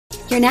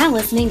You're now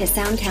listening to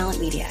Sound Talent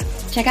Media.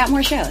 Check out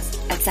more shows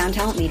at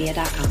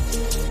soundtalentmedia.com.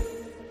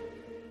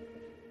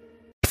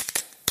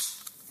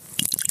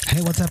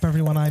 Hey, what's up,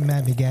 everyone? I'm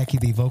Matt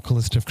McGachy, the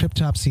vocalist of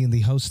Cryptopsy and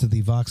the host of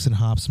the Vox and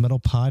Hops Metal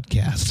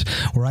Podcast,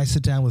 where I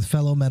sit down with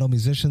fellow metal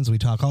musicians. We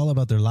talk all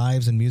about their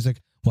lives and music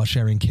while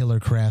sharing killer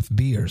craft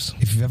beers.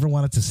 If you've ever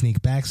wanted to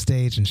sneak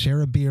backstage and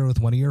share a beer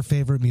with one of your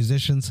favorite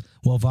musicians,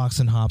 well, Vox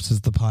and Hops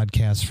is the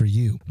podcast for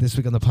you. This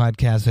week on the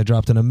podcast, I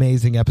dropped an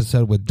amazing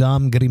episode with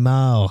Dom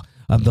Grimal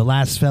of The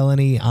Last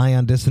Felony,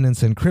 Ion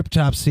Dissonance, and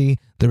Cryptopsy.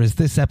 There is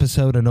this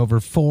episode and over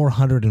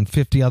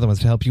 450 other ones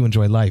to help you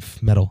enjoy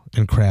life, metal,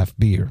 and craft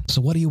beer.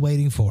 So what are you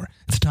waiting for?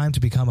 It's time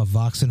to become a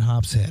Vox and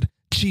Hops head.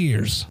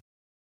 Cheers!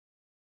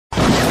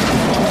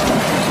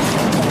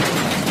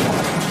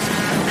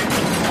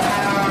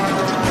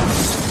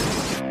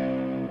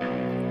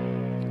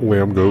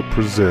 Lambgoat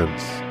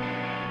presents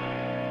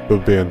the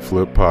Van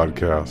Flip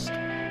Podcast.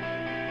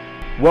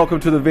 Welcome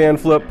to the Van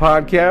Flip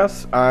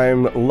Podcast.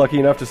 I'm lucky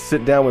enough to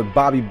sit down with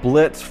Bobby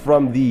Blitz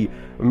from the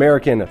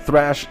American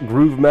thrash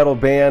groove metal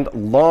band,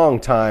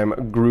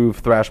 longtime groove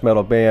thrash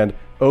metal band,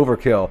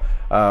 Overkill.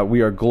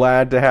 We are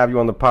glad to have you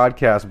on the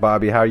podcast,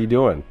 Bobby. How are you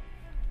doing?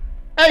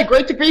 Hey,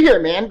 great to be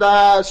here, man.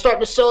 Starting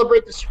to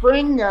celebrate the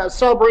spring,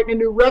 celebrating a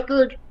new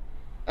record,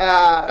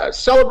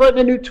 celebrating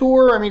a new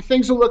tour. I mean,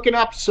 things are looking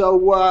up,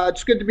 so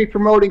it's good to be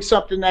promoting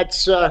something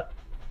that's,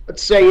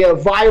 let's say,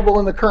 viable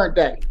in the current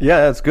day.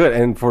 Yeah, that's good.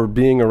 And for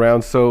being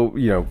around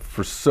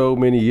for so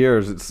many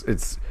years,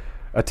 it's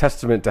a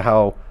testament to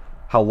how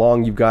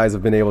long you guys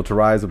have been able to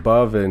rise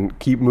above and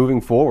keep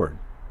moving forward.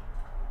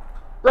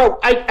 Bro,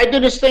 I do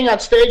this thing on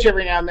stage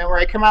every now and then where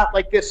I come out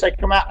like this. I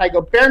come out and I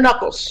go, bare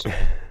knuckles.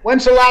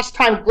 When's the last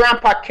time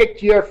Grandpa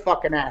kicked your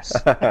fucking ass?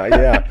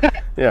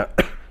 Yeah.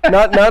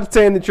 Not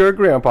saying that you're a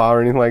grandpa or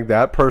anything like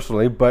that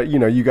personally, but,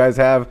 you guys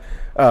have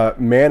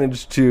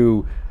managed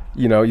to,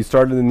 you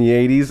started in the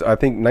 80s, I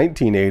think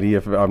 1980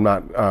 if I'm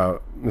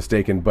not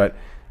mistaken, but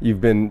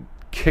you've been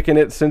kicking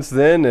it since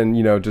then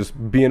and,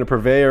 just being a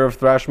purveyor of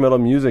thrash metal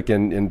music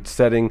and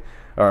setting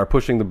or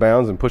pushing the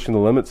bounds and pushing the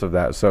limits of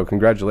that. So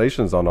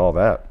congratulations on all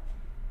that.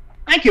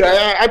 Thank you.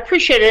 I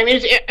appreciate it. I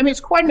mean, it's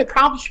quite an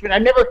accomplishment. I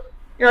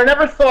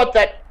never thought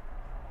that,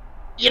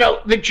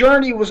 the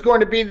journey was going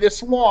to be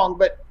this long,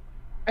 but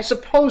I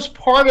suppose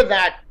part of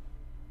that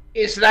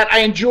is that I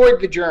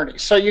enjoyed the journey.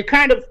 So you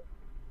kind of,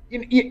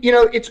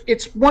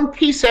 it's one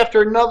piece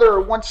after another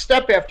or one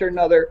step after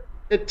another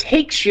that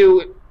takes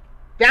you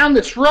down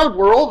this road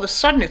where all of a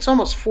sudden it's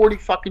almost 40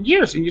 fucking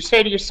years and you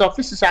say to yourself,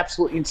 this is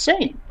absolutely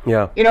insane.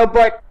 Yeah.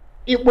 But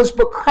it was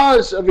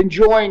because of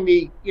enjoying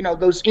the,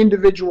 those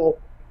individual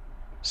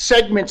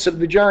segments of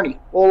the journey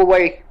all the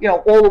way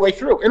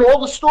through, and all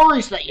the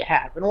stories that you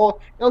have, and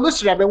all.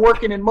 Listen, I've been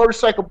working in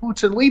motorcycle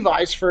boots and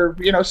Levi's for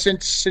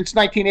since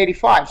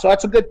 1985, so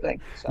that's a good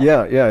thing. So.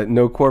 Yeah.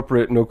 No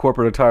corporate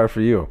attire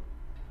for you.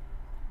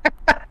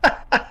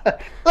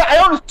 I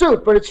own a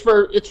suit, but it's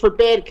for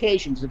bad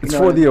occasions. It's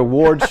for the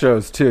award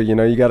shows too.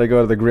 You got to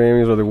go to the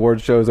Grammys or the award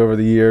shows over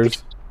the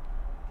years.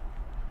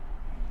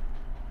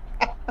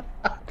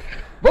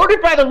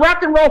 Voted by the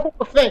Rock and Roll Hall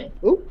of Fame.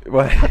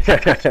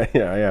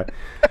 Yeah.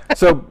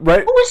 So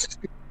who's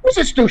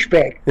this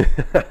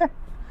douchebag?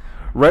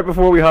 Right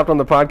before we hopped on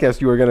the podcast,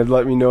 you were going to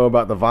let me know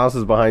about the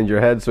vases behind your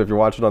head. So if you're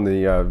watching on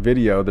the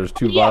video, there's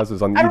two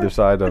vases on either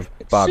side of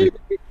Bobby.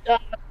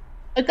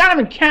 I got them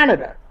in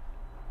Canada.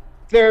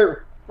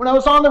 When I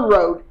was on the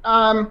road.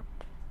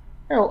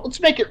 Let's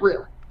make it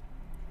real.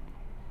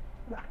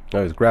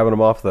 I was grabbing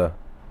them off the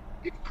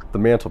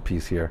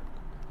mantelpiece here.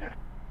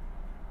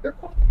 They're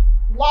called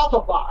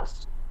lava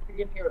vase.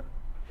 You can hear it.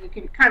 You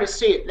can kind of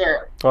see it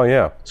there. Oh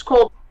yeah. It's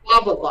called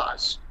lava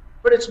vase,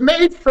 but it's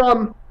made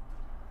from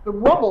the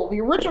rubble.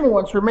 The original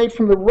ones were made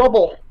from the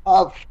rubble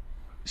of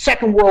the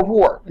Second World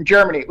War in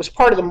Germany. It was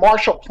part of the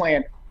Marshall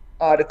Plan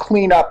to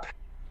clean up,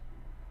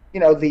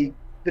 the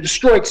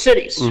destroyed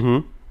cities.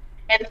 Mm-hmm.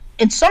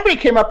 And somebody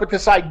came up with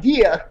this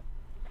idea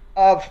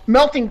of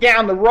melting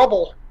down the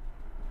rubble,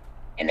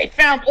 and they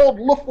found old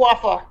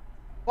Luftwaffe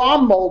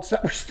bomb molds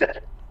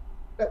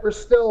that were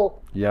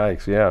still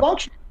yikes, yeah,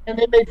 functioning, and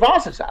they made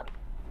vases out of it.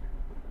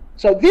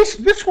 So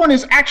this one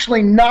is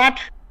actually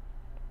not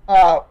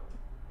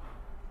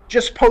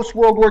just post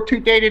World War II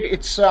dated.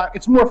 It's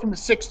more from the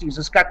 60s.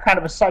 It's got kind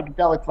of a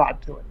psychedelic vibe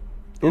to it.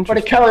 But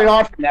it carried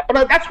on from that.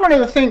 But that's one of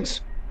the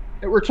things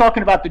that we're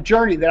talking about, the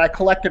journey that I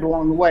collected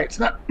along the way. It's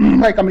not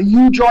like I'm a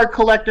huge art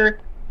collector,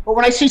 but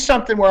when I see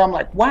something where I'm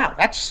like, wow,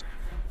 that's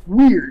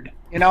weird,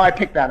 I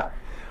pick that up.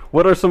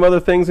 What are some other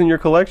things in your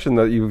collection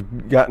that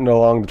you've gotten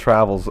along the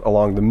travels,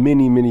 along the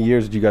many, many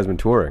years that you guys have been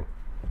touring?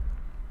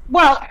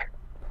 Well,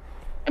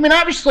 I mean,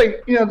 obviously,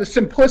 the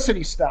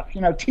simplicity stuff,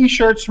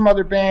 T-shirts from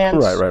other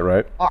bands.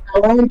 Right. Our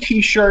own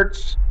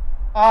T-shirts.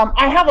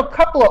 I have a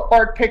couple of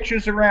art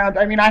pictures around.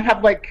 I mean,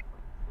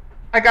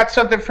 I got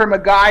something from a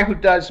guy who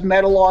does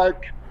metal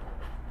art.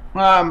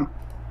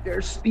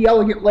 There's the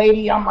Elegant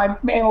Lady on my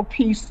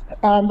mantelpiece.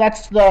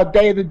 That's the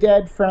Day of the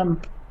Dead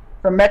from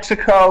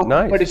Mexico.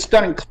 Nice. But it's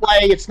done in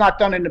clay. It's not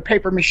done in the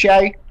paper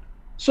mache.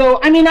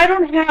 So, I mean, I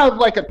don't have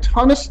like a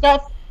ton of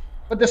stuff,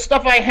 but the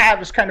stuff I have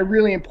is kind of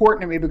really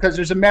important to me because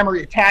there's a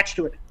memory attached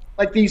to it.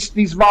 Like these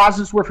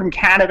vases were from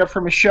Canada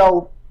from a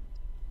show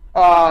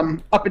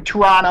up in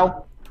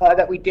Toronto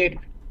that we did.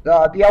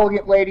 The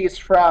Elegant Lady is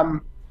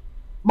from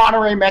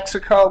Monterrey,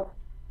 Mexico.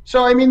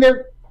 So, I mean,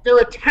 they're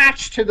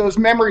attached to those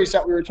memories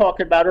that we were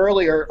talking about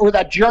earlier, or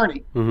that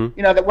journey. Mm-hmm.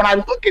 You know, that when I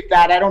look at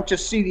that, I don't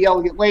just see the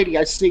Elegant Lady.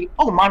 I see,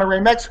 Monterrey,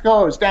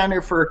 Mexico. I was down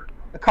there for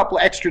a couple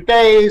of extra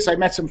days. I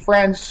met some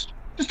friends.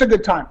 Just a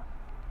good time.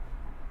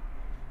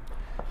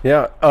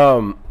 Yeah.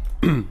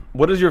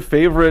 What is your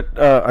favorite?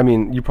 I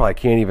mean, you probably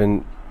can't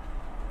even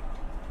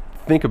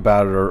think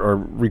about it or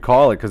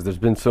recall it because there's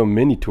been so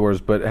many tours.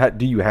 But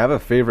do you have a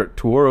favorite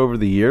tour over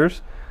the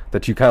years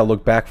that you kind of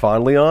look back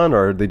fondly on,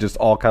 or they just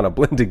all kind of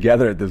blend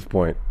together at this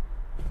point?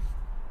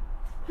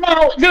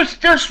 No, there's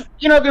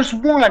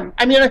one.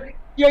 I mean,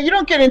 you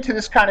don't get into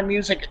this kind of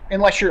music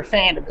unless you're a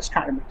fan of this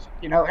kind of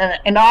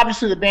music, and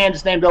obviously the band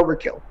is named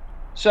Overkill.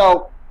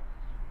 So,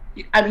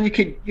 I mean, you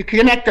could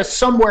connect us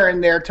somewhere in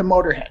there to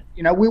Motorhead.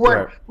 We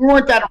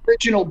weren't that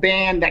original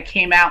band that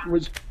came out and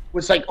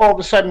was like all of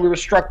a sudden we were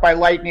struck by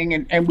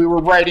lightning and we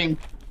were writing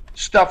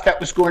stuff that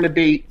was going to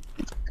be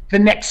the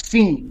next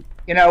scene.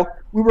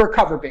 We were a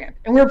cover band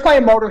and we were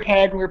playing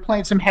Motorhead and we were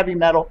playing some heavy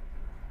metal.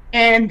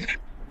 And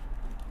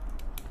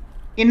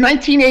in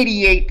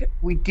 1988,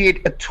 we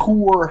did a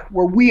tour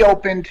where we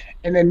opened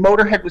and then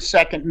Motorhead was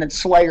second and then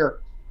Slayer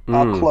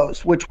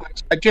closed, which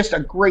was just a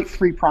great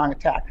three-prong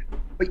attack.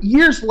 But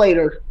years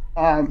later,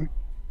 and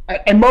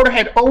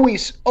Motorhead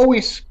always,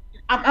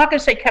 I'm not going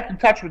to say kept in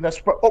touch with us,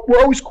 but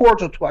were always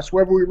cordial to us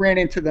wherever we ran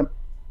into them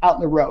out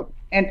in the road.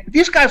 And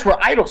these guys were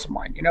idols of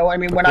mine, I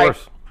mean, when I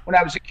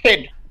was a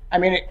kid, I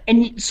mean,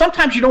 and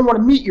sometimes you don't want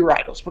to meet your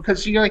idols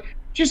because you're like,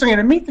 geez, I'm going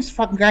to meet this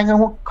fucking guy. I'm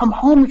going to come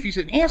home if he's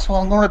an asshole.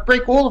 I'm going to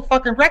break all the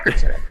fucking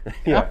records today.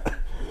 Yeah.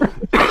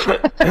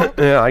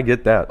 Yeah, I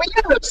get that. But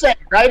you know what I'm saying,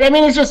 right? I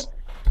mean, it's just,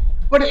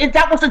 but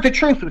that wasn't the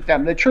truth with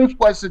them. The truth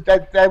was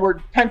that they were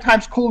 10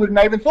 times cooler than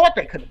I even thought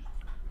they could have.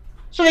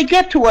 So they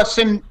get to us,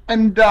 and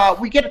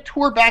we get a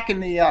tour back in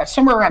the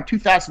somewhere around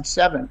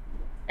 2007.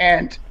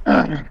 And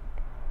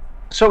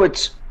so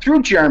it's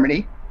through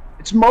Germany.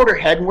 It's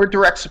Motorhead, and we're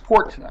direct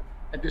support to them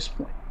at this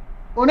point.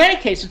 Well, in any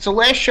case, it's the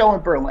last show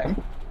in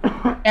Berlin,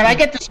 and I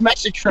get this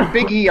message from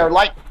Big E, our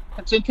light,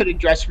 comes into the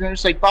dressing room.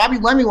 It's like, Bobby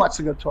Lemmy wants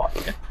to go talk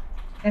to you.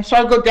 And so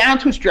I go down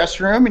to his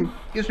dressing room, and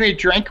gives me a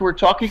drink, and we're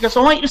talking. He goes, I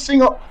want you to sing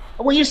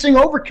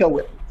Overkill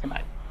with me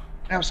tonight.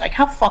 And I was like,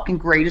 how fucking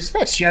great is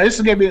this? This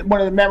is going to be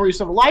one of the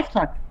memories of a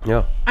lifetime.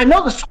 Yeah. I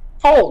know the song's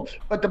old,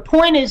 but the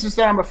point is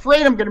that I'm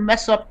afraid I'm going to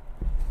mess up,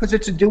 because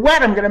it's a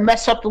duet, I'm going to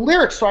mess up the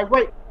lyrics. So I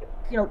write,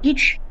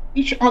 each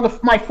on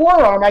my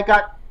forearm, I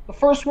got the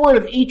first word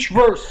of each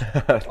verse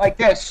like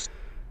this.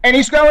 And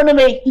he's going to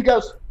me, he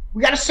goes,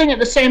 we got to sing it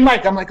the same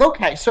mic. I'm like,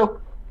 okay. So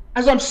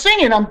as I'm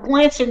singing, I'm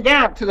glancing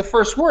down to the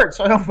first word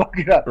so I don't fuck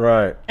it up.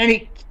 Right.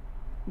 And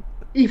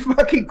he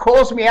fucking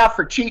calls me out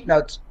for cheat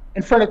notes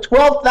in front of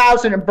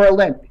 12,000 in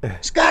Berlin.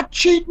 He's got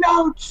cheat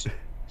notes.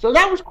 So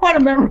that was quite a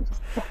memory.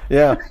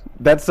 Yeah,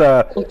 that's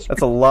a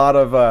lot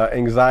of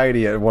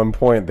anxiety at one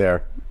point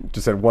there,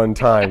 just at one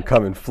time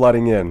coming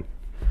flooding in.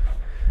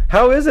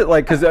 How is it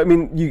like? Because I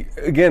mean, you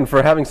again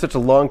for having such a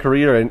long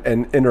career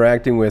and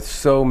interacting with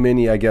so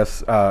many, I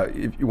guess,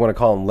 if you want to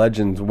call them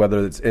legends,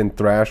 whether it's in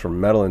thrash or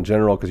metal in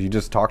general. Because you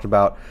just talked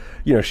about,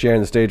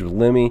 sharing the stage with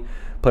Lemmy,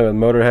 playing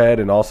with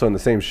Motorhead, and also in the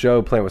same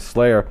show playing with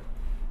Slayer.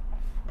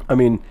 I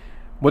mean,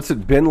 what's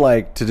it been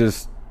like to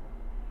just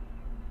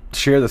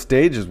share the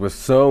stages with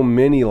so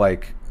many?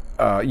 Like,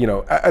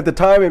 at the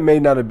time it may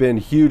not have been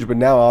huge, but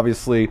now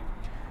obviously,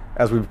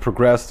 as we've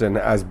progressed and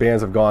as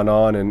bands have gone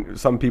on, and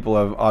some people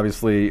have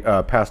obviously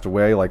passed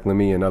away, like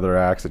Lemmy and other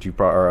acts that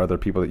or other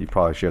people that you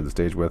probably shared the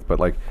stage with. But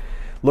like,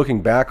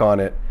 looking back on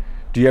it,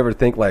 do you ever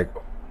think like,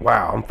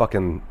 wow, I'm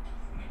fucking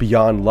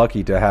beyond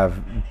lucky to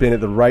have been at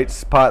the right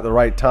spot at the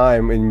right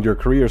time in your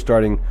career,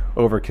 starting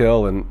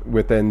Overkill and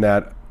within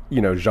that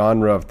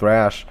genre of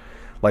thrash?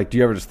 Like, do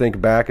you ever just think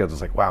back and just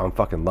like, wow, I'm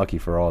fucking lucky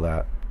for all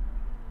that?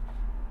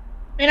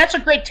 I mean, that's a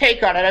great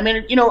take on it. I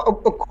mean,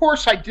 of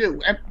course I do,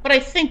 but I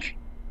think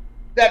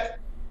that,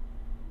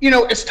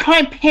 as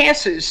time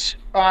passes,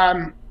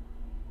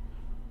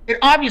 it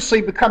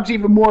obviously becomes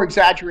even more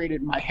exaggerated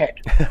in my head.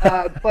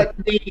 But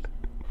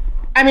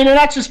and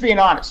that's just being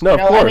honest. No,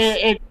 of course.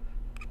 I mean,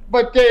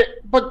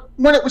 but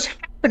when it was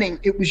happening,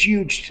 it was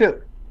huge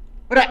too.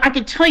 But I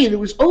can tell you, there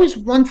was always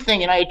one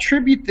thing, and I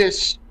attribute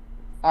this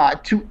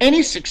to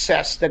any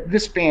success that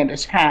this band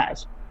has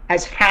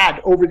had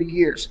over the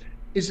years,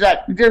 is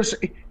that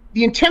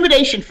the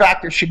intimidation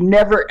factor should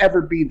never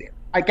ever be there.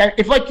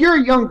 If you're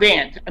a young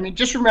band, I mean,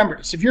 just remember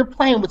this: if you're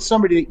playing with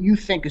somebody that you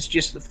think is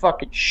just the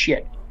fucking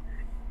shit,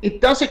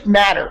 it doesn't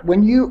matter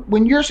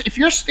if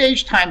your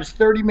stage time is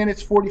 30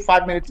 minutes,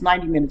 45 minutes,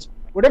 90 minutes,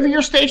 whatever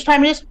your stage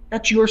time is,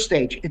 that's your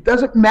stage. It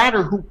doesn't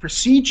matter who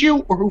precedes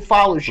you or who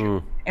follows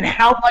you, and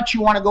how much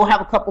you want to go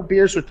have a couple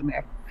beers with them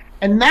after.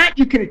 And that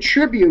you can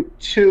attribute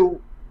to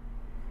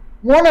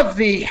one of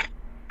the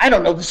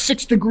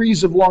 6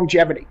 degrees of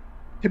longevity.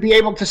 to be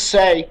able to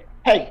say,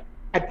 hey,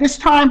 at this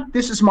time,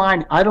 this is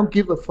mine. I don't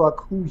give a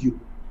fuck who you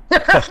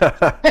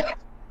are.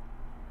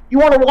 You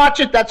want to watch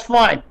it? That's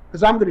fine,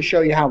 because I'm going to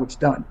show you how it's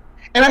done.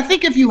 And I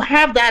think if you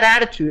have that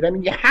attitude, I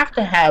mean, you have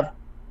to have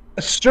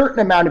a certain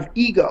amount of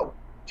ego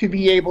to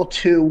be able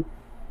to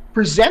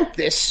present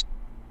this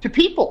to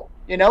people.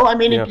 You know, I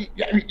mean,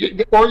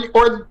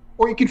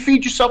 or you can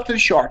feed yourself to the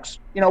sharks.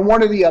 You know,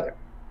 one or the other.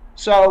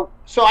 So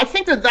I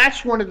think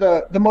that's one of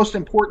the most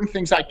important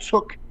things I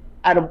took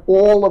out of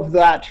all of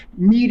that,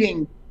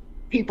 meeting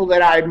people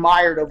that I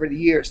admired over the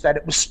years, that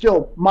it was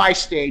still my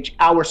stage,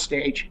 our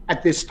stage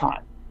at this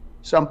time.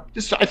 So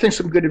just, I think,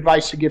 some good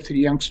advice to give to the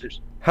youngsters.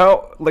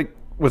 How, like,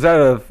 was that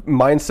a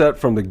mindset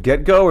from the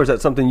get-go, or is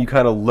that something you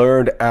kind of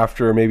learned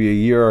after maybe a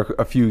year or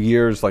a few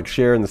years, like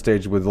sharing the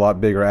stage with a lot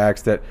bigger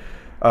acts, that,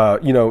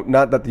 you know,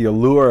 not that the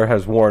allure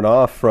has worn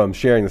off from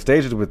sharing the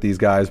stages with these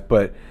guys,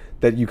 but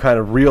that you kind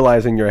of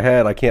realize in your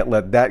head, I can't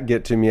let that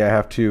get to me. I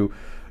have to,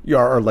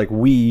 or like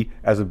we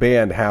as a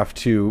band have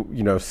to,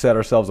 you know, set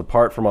ourselves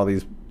apart from all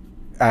these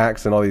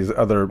acts and all these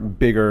other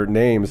bigger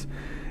names.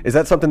 Is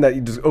that something that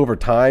you just over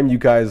time, you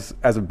guys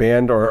as a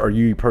band, or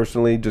you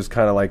personally just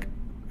kind of like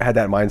had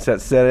that mindset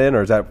set in,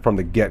 or is that from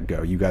the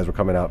get-go you guys were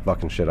coming out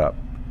fucking shit up?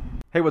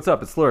 Hey, what's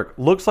up? It's Lurk.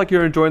 Looks like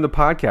you're enjoying the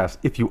podcast.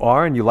 If you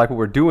are and you like what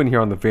we're doing here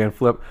on the Van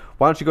Flip,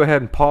 why don't you go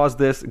ahead and pause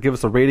this, give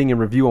us a rating and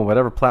review on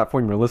whatever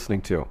platform you're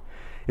listening to.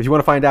 If you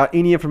want to find out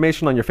any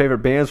information on your favorite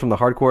bands from the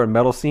hardcore and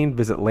metal scene,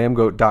 visit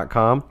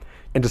lambgoat.com.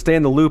 And to stay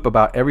in the loop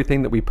about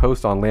everything that we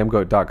post on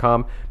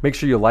lambgoat.com, make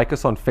sure you like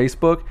us on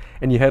Facebook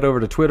and you head over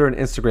to Twitter and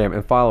Instagram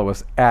and follow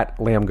us at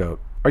lambgoat.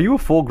 Are you a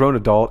full-grown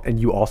adult and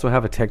you also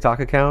have a TikTok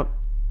account?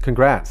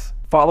 Congrats.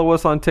 Follow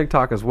us on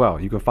TikTok as well.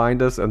 You can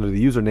find us under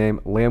the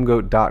username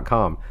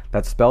lambgoat.com.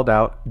 That's spelled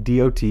out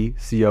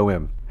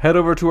DOTCOM. Head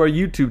over to our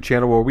YouTube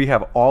channel where we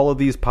have all of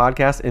these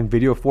podcasts in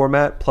video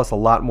format, plus a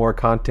lot more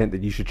content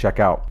that you should check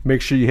out.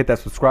 Make sure you hit that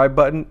subscribe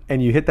button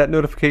and you hit that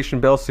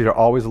notification bell so you're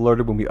always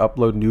alerted when we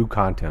upload new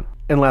content.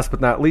 And last but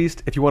not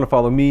least, if you want to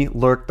follow me,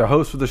 Lurk, the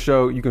host of the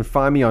show, you can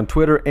find me on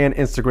Twitter and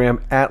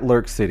Instagram at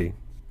LurkCity.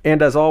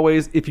 And as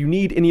always, if you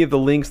need any of the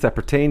links that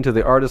pertain to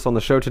the artists on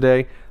the show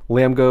today,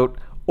 Lambgoat,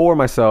 or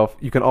myself,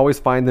 you can always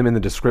find them in the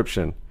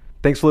description.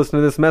 Thanks for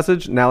listening to this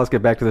message. Now let's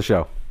get back to the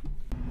show.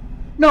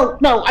 No,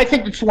 I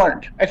think it's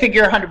learned. I think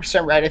you're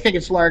 100% right. I think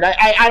it's learned.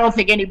 I don't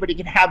think anybody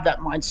can have that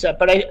mindset,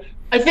 but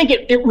I think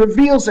it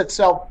reveals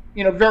itself,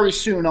 you know, very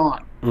soon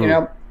on. You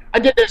know, I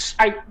did this.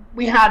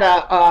 We had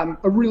a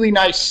really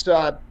nice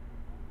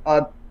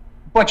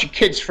bunch of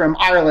kids from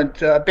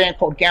Ireland, a band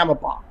called Gamma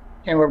Bomb,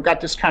 and we've got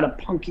this kind of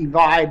punky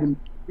vibe, and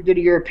we did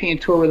a European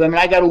tour with them, and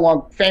I got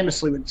along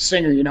famously with the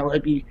singer. You know,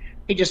 he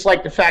just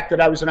liked the fact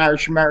that I was an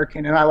Irish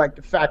American, and I liked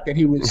the fact that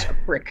he was a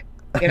prick.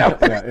 You know.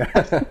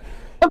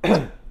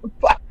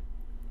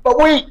 But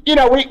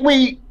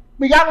we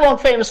got along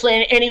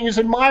famously, and he was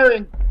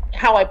admiring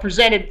how I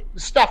presented the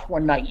stuff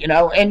one night, you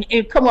know, and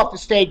you come off the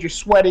stage, you're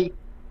sweaty,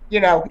 you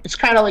know, it's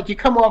kind of like you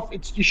come off,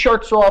 it's your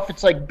shirt's off,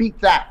 it's like beat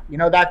that, you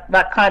know,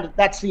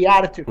 that's the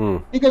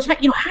attitude. He goes,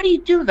 you know, how do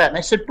you do that? And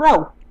I said,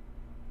 bro,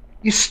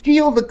 you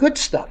steal the good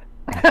stuff.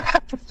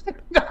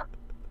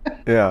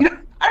 Yeah. You know,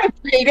 I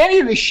didn't create any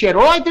of this shit.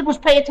 All I did was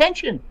pay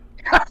attention.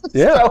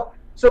 Yeah.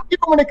 So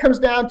even when it comes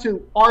down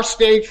to our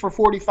stage for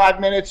 45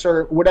 minutes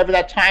or whatever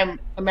that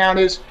time amount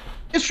is,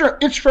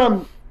 it's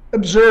from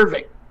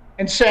observing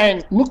and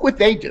saying, look what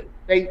they do.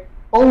 They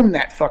own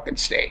that fucking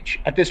stage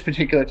at this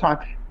particular time.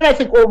 And I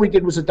think all we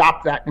did was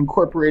adopt that and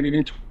incorporate it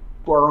into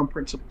our own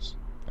principles.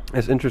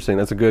 That's interesting.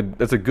 That's a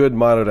good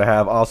motto to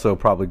have. Also,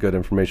 probably good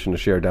information to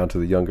share down to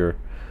the younger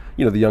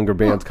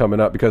bands coming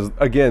up, because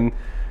again,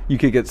 you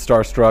could get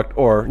starstruck,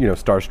 or, you know,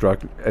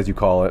 starstruck as you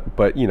call it,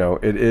 but, you know,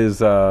 it is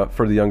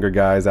for the younger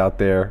guys out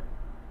there.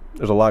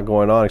 There's a lot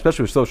going on,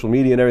 especially with social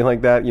media and everything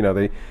like that. You know,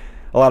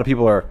 a lot of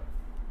people are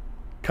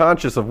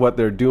conscious of what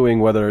they're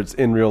doing, whether it's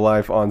in real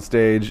life, on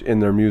stage, in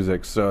their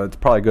music. So it's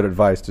probably good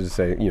advice to just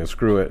say, you know,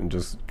 screw it and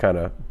just kind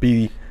of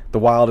be the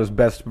wildest,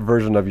 best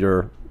version of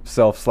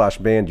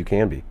yourself/band you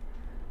can be.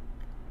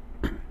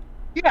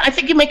 Yeah, I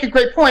think you make a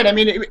great point. I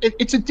mean,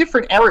 it's a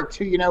different era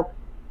too, you know.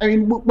 I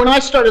mean, when I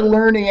started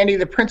learning any of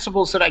the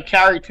principles that I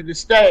carry to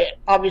this day,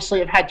 obviously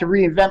I've had to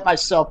reinvent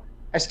myself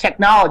as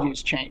technology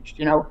has changed.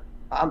 You know,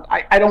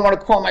 I don't want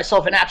to call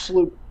myself an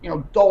absolute, you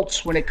know,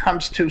 dolts when it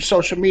comes to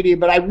social media,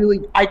 but I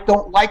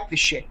don't like the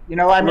shit. You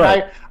know, I mean,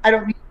 right. I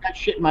don't need that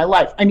shit in my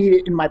life. I need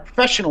it in my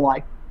professional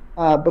life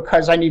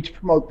because I need to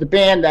promote the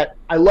band that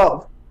I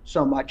love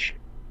so much.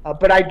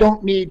 But I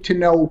don't need to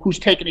know who's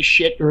taking a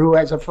shit or who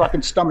has a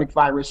fucking stomach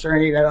virus or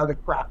any of that other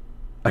crap.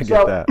 I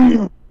get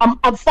that.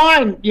 I'm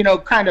fine, you know,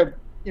 kind of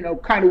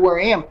where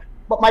I am.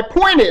 But my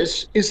point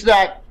is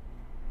that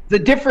the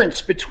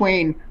difference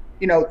between,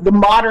 you know, the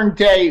modern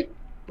day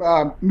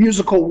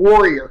musical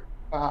warrior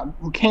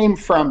who came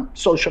from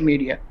social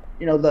media,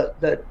 you know,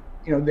 the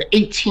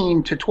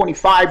 18 to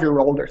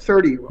 25-year-old or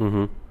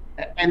 30-year-old,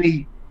 and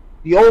the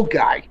old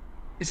guy,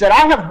 is that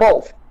I have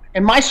both.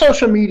 And my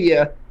social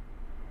media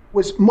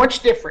was much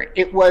different.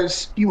 It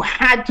was, you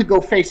had to go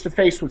face to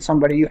face with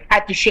somebody. You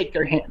had to shake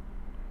their hand.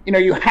 You know,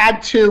 you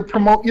had to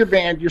promote your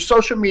band. Your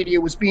social media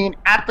was being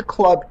at the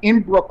club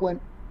in Brooklyn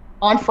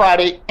on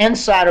Friday and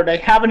Saturday,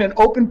 having an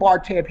open bar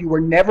tab you were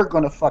never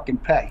going to fucking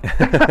pay.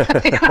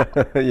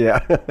 Yeah.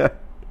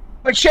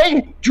 But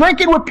Shay,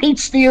 drinking with Pete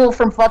Steele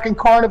from fucking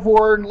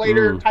Carnivore and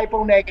later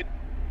Typo Negative.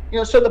 You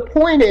know, so the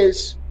point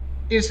is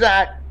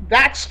that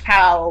that's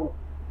how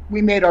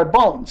we made our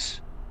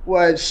bones.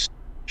 Was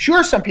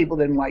sure, some people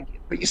didn't like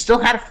it, but you still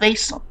had to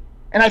face them.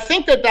 And I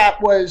think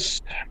that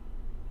was,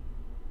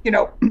 you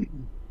know,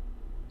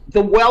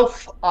 the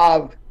wealth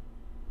of,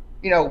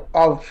 you know,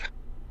 of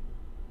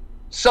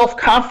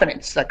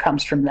self-confidence that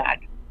comes from that.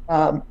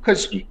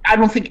 Because I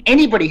don't think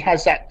anybody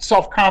has that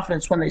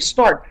self-confidence when they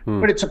start,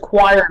 but it's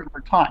acquired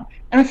over time.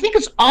 And I think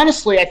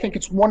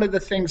it's one of the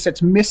things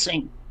that's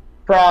missing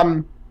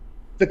from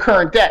the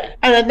current day.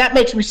 And that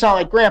makes me sound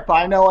like Grandpa.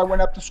 I know I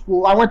went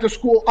to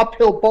school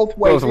uphill both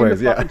ways. On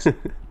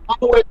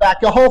the way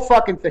back, the whole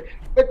fucking thing.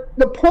 But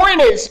the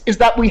point is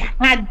that we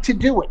had to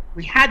do it.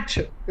 We had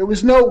to. There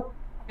was no,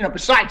 you know,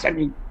 besides, I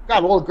mean,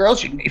 God, all the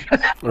girls you need.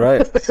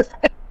 Right.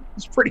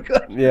 It's pretty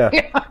good. Yeah.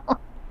 You know?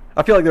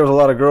 I feel like there was a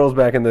lot of girls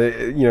back in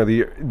the, you know,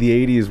 the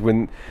 80s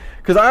when,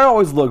 because I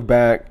always look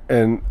back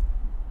and,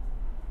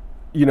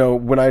 you know,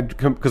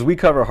 because we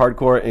cover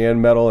hardcore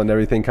and metal and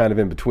everything kind of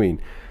in between.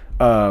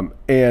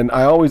 And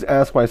I always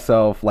ask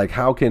myself, like,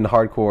 how can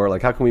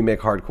we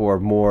make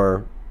hardcore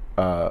more,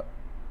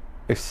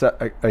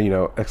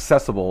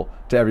 accessible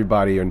to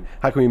everybody, and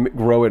how can we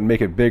grow it and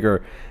make it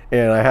bigger?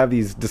 And I have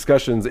these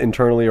discussions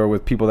internally or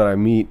with people that I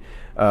meet,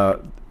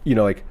 you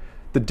know, like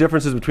the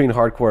differences between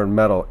hardcore and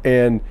metal.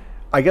 And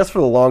I guess for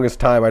the longest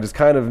time, I just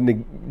kind of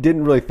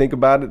didn't really think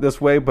about it this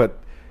way,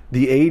 but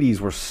the 80s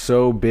were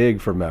so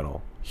big for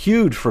metal,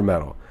 huge for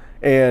metal.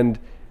 And,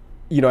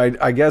 you know,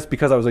 I guess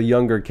because I was a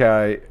younger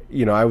guy,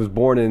 you know, I was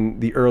born in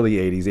the early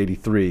 80s,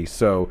 83.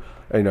 So,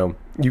 you know,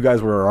 you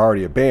guys were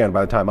already a band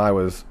by the time I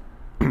was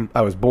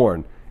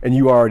born, and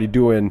you were already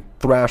doing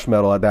thrash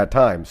metal at that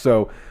time.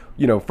 So,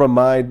 you know, from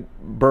my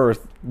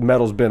birth,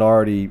 metal's been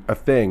already a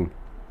thing.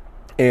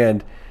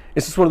 And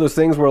it's just one of those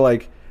things where,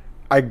 like,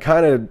 I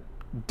kind of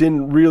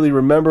didn't really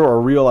remember or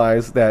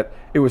realize that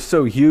it was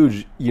so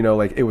huge, you know,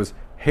 like it was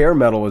hair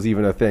metal was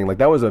even a thing. Like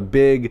that was a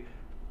big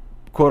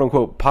quote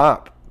unquote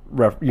pop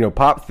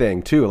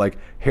thing too. Like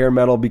hair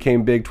metal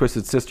became big,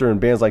 Twisted Sister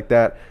and bands like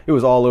that. It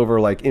was all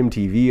over like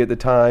MTV at the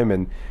time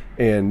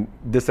and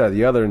this, that, or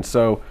the other. And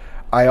so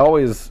I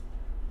always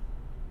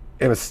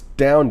am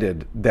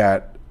astounded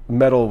that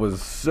metal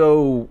was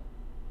so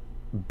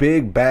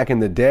big back in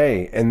the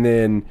day. And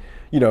then,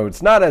 you know,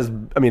 it's not as,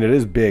 I mean, it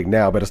is big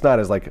now, but it's not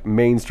as like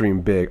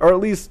mainstream big, or at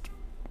least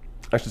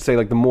I should say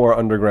like the more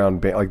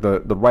underground band, like the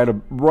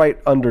right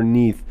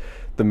underneath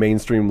the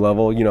mainstream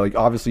level. You know, like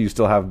obviously you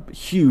still have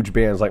huge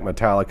bands like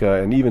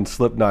Metallica, and even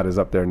Slipknot is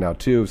up there now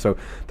too. So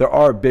there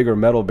are bigger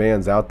metal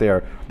bands out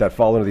there that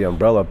fall under the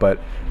umbrella, but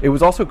it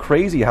was also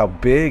crazy how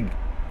big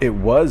it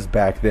was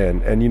back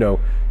then. And, you know,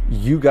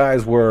 you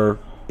guys were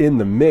in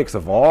the mix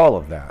of all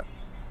of that.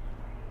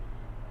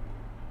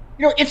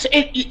 You know,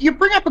 you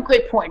bring up a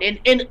great point,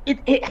 and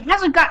it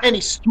hasn't gotten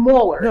any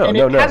smaller,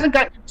 hasn't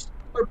gotten any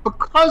smaller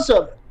because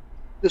of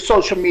the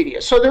social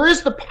media. So there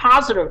is the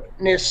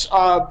positiveness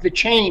of the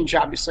change.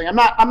 Obviously, I'm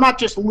not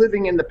just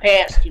living in the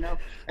past. You know,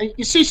 and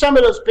you see some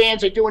of those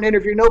bands. They do an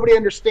interview. Nobody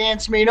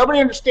understands me. Nobody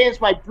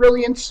understands my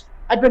brilliance.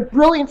 I've been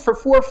brilliant for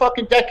 4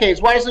 fucking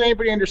decades. Why doesn't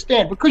anybody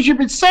understand? Because you've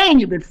been saying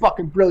you've been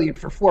fucking brilliant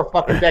for 4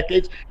 fucking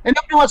decades, and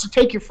nobody wants to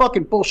take your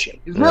fucking bullshit.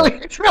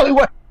 It's really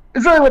what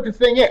the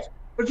thing is.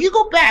 But if you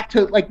go back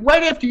to, like,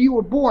 right after you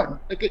were born,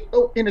 like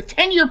in a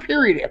 10-year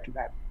period after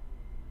that,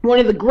 one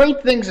of the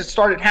great things that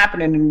started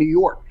happening in New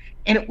York,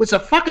 and it was a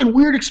fucking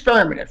weird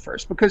experiment at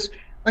first, because,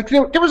 like,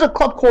 there was a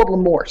club called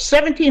L'Amour,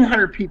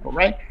 1,700 people,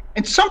 right?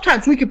 And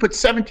sometimes we could put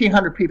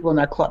 1,700 people in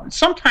that club, and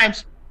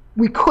sometimes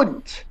we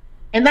couldn't.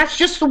 And that's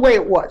just the way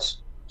it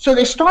was. So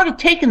they started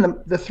taking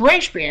the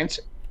thrash bands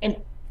and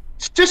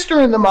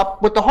sistering them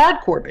up with the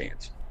hardcore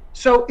bands.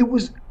 So it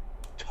was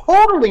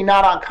totally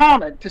not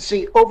uncommon to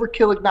see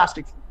Overkill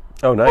Agnostic,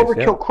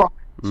 Overkill Crimes,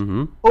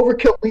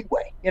 Overkill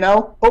Leeway, you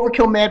know,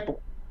 Overkill Madball.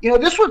 You know,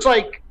 this was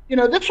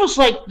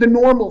like the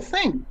normal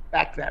thing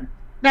back then.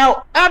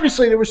 Now,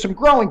 obviously, there were some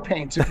growing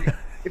pains.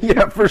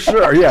 Yeah, for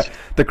sure. Yeah,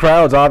 the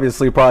crowds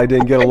obviously probably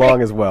didn't get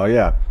along as well.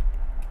 Yeah,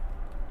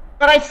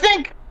 but I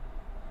think,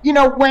 you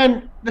know,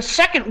 when the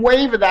second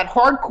wave of that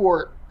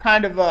hardcore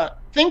kind of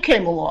thing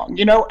came along,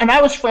 you know, and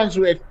I was friends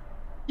with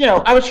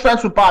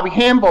Bobby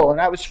Hamble, and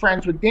I was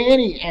friends with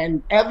Danny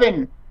and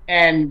Evan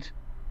and,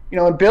 you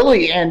know, and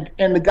Billy and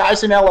the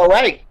guys in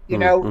LOA, you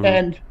know,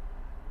 and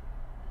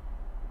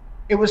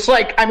it was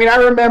like, I mean, I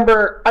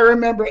remember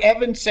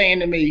Evan saying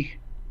to me,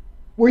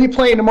 "Where are you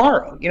playing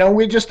tomorrow?" You know,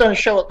 we just done a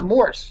show at the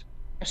Moors.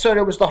 So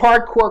there was the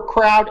hardcore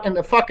crowd and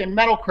the fucking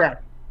metal crowd.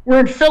 We're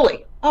in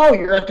Philly. Oh,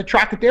 you're at the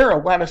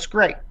Trocadero. Wow, that's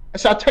great. I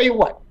said, I'll tell you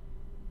what,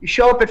 you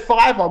show up at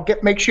 5,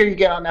 make sure you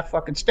get on that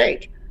fucking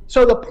stage.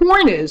 So the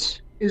point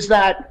is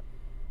that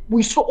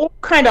we all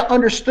kind of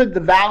understood the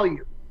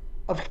value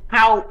of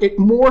how it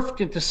morphed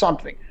into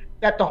something.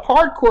 that the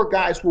hardcore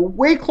guys were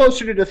way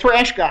closer to the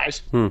thrash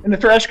guys than the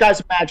thrash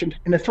guys imagined,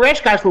 and the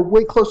thrash guys were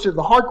way closer to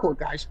the hardcore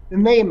guys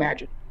than they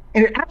imagined.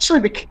 And it actually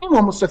became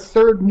almost a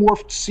third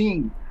morphed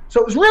scene. So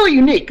it was really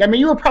unique. I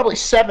mean, you were probably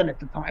 7 at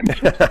the time.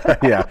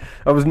 Yeah,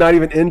 I was not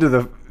even into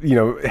the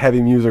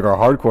heavy music or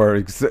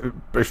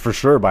hardcore for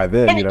sure by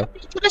then. And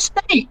to this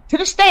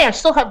day, I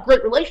still have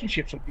great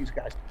relationships with these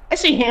guys. I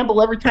see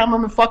Hamble every time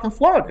I'm in fucking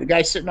Florida. The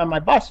guy's sitting on my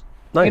bus.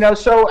 Nice.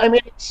 So I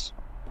mean,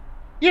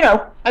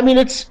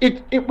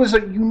 it was a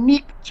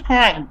unique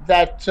time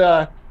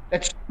that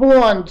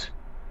spawned,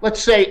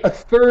 let's say, a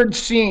third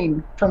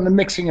scene from the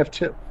mixing of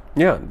two.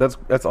 Yeah,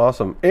 that's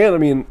awesome. And I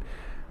mean,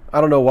 I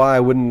don't know why I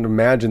wouldn't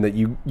imagine that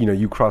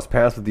you cross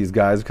paths with these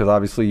guys, because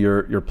obviously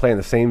you're playing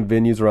the same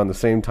venues around the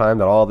same time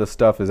that all this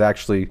stuff is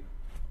actually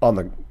on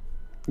the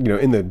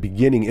in the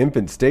beginning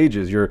infant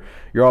stages. You're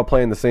all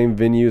playing the same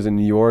venues in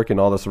New York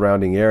and all the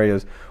surrounding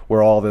areas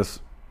where all this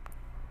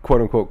quote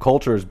unquote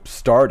culture is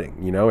starting,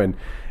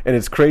 and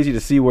it's crazy to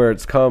see where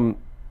it's come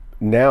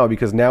now,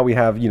 because now we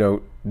have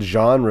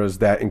genres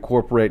that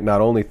incorporate not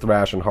only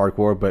thrash and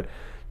hardcore but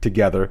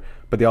together,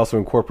 but they also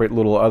incorporate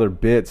little other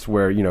bits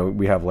where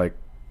we have like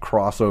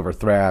crossover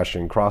thrash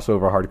and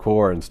crossover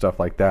hardcore and stuff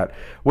like that.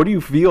 What do you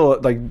feel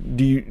like?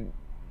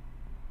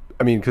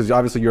 Because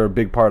obviously you're a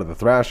big part of the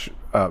thrash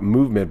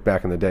movement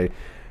back in the day.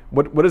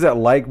 What is that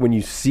like when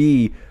you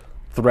see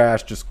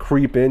thrash just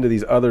creep into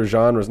these other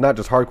genres, not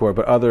just hardcore,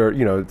 but other,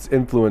 it's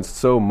influenced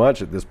so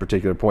much at this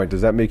particular point?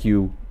 Does that make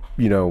you,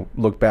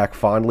 look back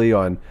fondly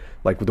on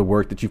like the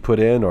work that you put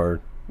in,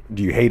 or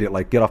do you hate it,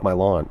 like get off my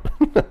lawn?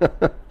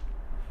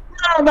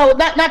 No,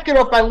 not get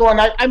off my lawn.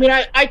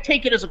 I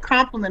take it as a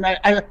compliment.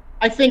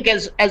 I think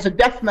as a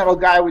death metal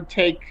guy, I would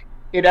take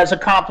it as a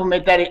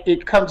compliment that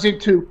it comes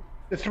into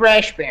the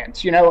thrash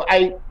bands. We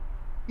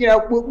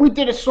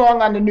did a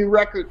song on the new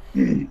record,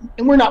 and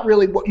we're not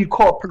really what you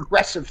call a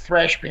progressive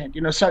thrash band.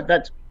 So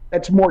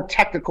that's more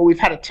technical. We've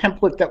had a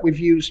template that we've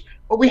used,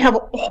 but we have a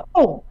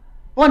whole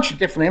bunch of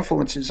different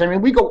influences. I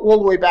mean, we go all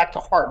the way back to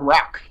hard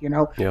rock.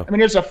 Yeah. I mean,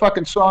 there's a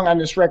fucking song on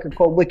this record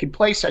called "Wicked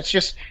Place."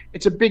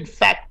 It's a big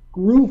fat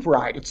groove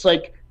ride. It's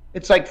like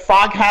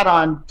Foghat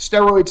on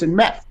steroids and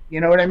meth. You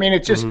know what I mean?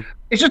 It's just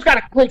got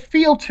a great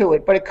feel to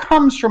it, but it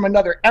comes from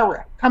another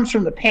era. It comes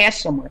from the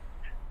past somewhere.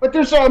 But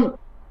there's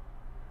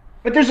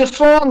a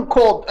song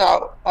called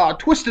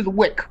 "Twist of the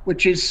Wick,"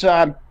 which is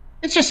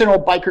it's just an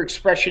old biker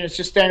expression. It's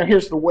just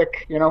here's the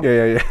wick, Yeah.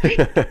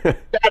 The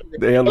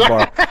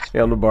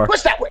handlebar.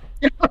 Twist that wick.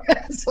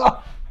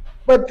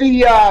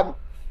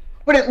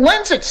 But it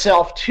lends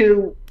itself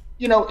to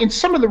in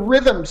some of the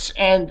rhythms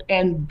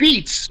and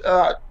beats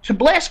to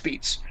blast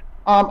beats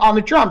on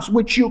the drums,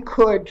 which you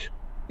could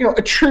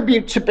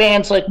attribute to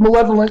bands like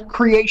Malevolent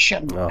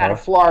Creation out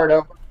of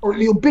Florida, or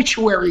the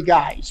Obituary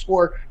guys,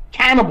 or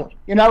Cannibal.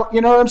 You know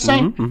what I'm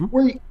saying? Mm-hmm.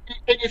 Where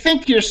you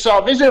think to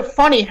yourself, isn't it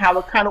funny how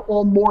it kind of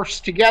all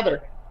morphs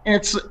together? And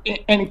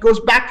it goes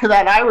back to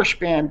that Irish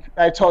band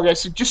I told you. I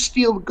said, just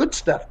steal the good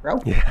stuff,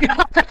 bro. Yeah.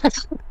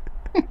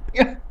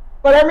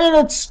 But I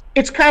mean,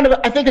 it's kind of,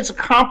 I think it's a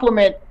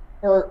compliment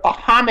or a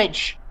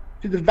homage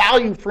to the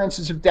value, for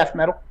instance, of death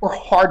metal or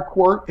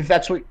hardcore, if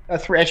that's what a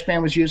thrash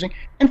band was using,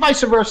 and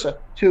vice versa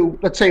to,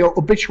 let's say,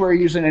 Obituary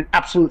using an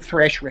absolute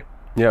thrash riff.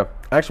 Yeah,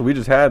 actually, we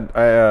just had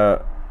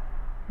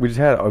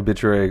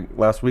Obituary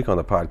last week on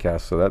the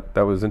podcast, so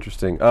that was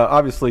interesting.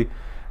 Obviously,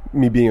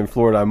 me being in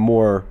Florida, I'm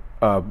more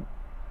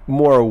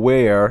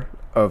aware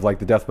of like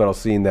the death metal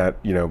scene that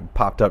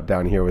popped up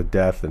down here with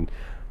Death and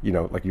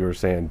like you were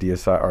saying,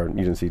 Deicide, or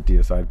you didn't see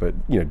Deicide,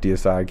 but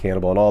Deicide,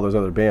 Cannibal, and all those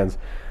other bands.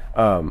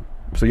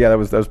 So yeah, that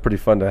was pretty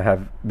fun to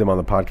have them on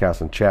the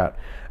podcast and chat.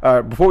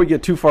 Before we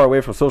get too far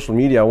away from social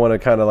media, I want to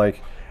kind of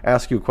like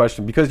ask you a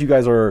question, because you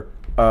guys are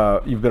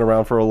you've been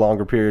around for a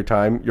longer period of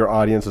time. Your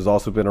audience has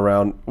also been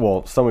around.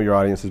 Well, some of your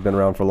audience has been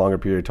around for a longer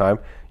period of time.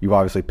 You've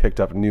obviously picked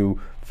up new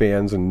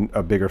fans and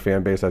a bigger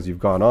fan base as you've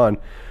gone on.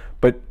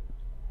 But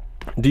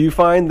do you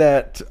find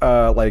that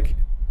like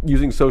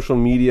using social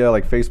media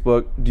like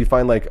Facebook, do you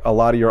find like a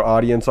lot of your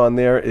audience on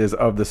there is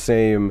of the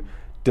same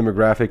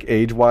demographic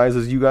age-wise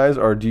as you guys,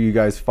 or do you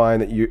guys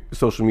find that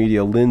social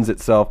media lends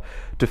itself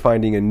to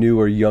finding a new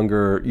or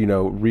younger,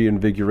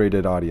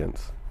 reinvigorated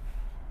audience?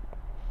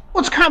 Well,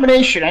 it's a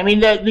combination. I mean,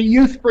 the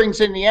youth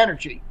brings in the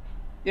energy,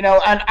 and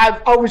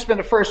I've always been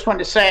the first one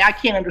to say I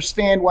can't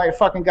understand why a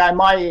fucking guy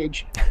my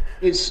age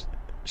is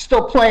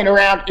still playing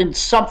around in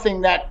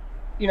something that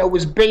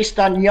was based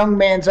on young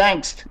man's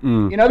angst.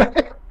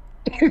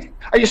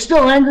 Are you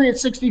still angry at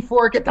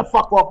 64? Get the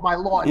fuck off my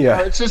lawn.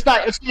 Yeah. It's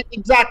not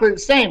exactly the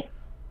same.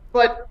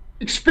 But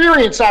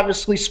experience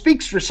obviously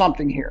speaks for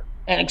something here,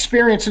 and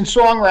experience in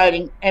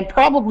songwriting, and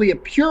probably a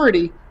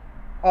purity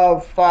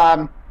of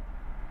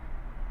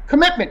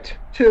commitment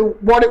to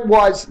what it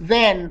was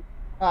then,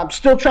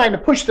 still trying to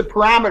push the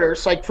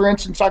parameters, like for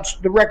instance on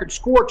the record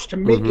Scorch, to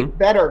make it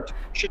better, to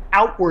push it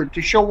outward,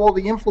 to show all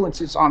the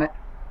influences on it.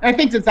 And I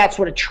think that that's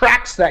what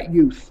attracts that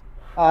youth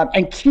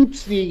and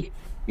keeps the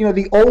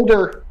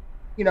older,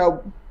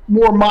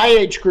 more my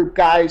age group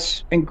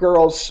guys and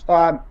girls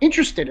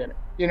interested in it.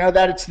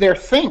 that it's their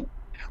thing,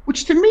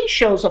 which to me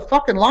shows a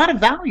fucking lot of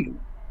value.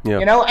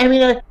 Yeah. I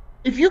mean,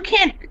 if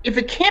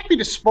it can't be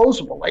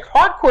disposable, like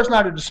hardcore is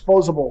not a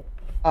disposable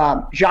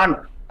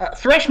genre.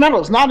 Thrash metal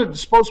is not a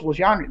disposable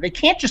genre. They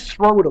can't just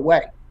throw it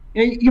away.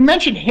 You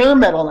mentioned hair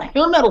metal, and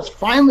hair metal's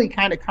finally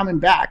kind of coming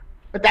back,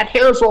 but that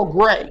hair is all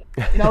gray.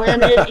 I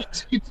mean,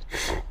 it's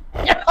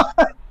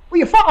well,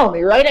 you follow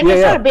me, right? I mean,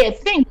 it's not a bad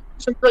thing.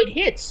 Some great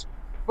hits,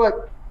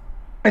 but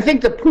I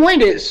think the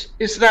point is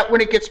that when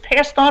it gets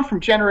passed on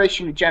from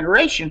generation to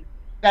generation,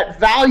 that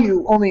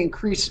value only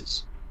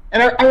increases.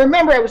 And I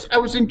remember I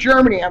was in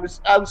Germany. I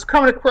was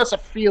coming across a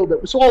field.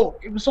 It was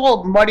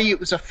all muddy. It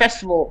was a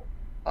festival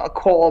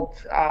called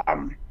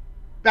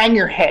Bang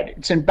Your Head.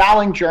 It's in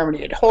Balling,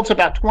 Germany. It holds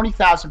about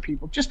 20,000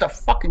 people. Just a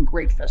fucking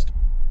great festival.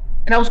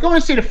 And I was going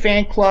to see the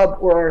fan club,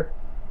 or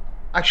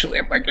actually,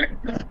 am I getting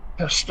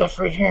stuff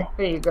right here?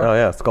 There you go. Oh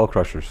yeah, Skull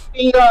Crushers.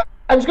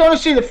 I was going to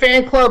see the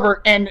fan club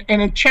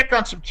and check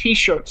on some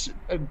T-shirts.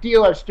 A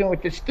deal I was doing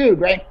with this dude,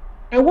 right?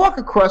 And I walk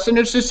across, and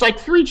there's just like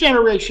 3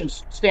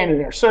 generations standing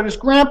there. So there's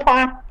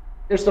grandpa,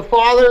 there's the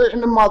father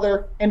and the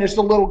mother, and there's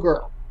the little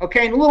girl.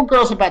 Okay, and the little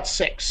girl's about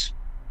 6.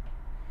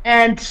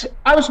 And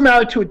I was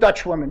married to a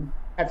Dutch woman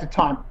at the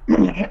time,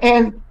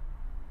 and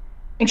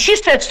she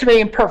says to me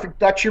in perfect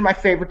Dutch, "You're my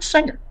favorite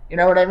singer." You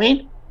know what I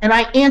mean? And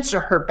I answer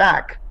her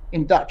back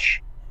in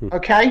Dutch.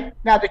 Okay.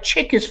 Now the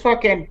chick is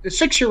fucking, the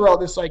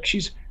 6-year-old is like, she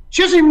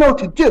doesn't even know what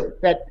to do.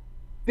 That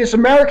this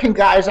American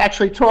guy has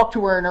actually talked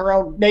to her in her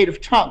own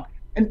native tongue.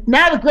 And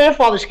now the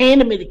grandfather's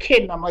handing me the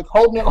kid, and I'm like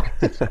holding it like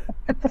this.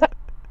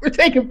 We're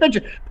taking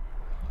pictures.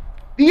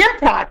 The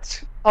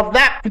impact of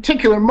that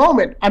particular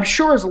moment, I'm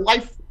sure, is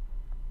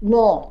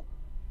lifelong,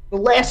 the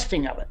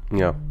lasting of it.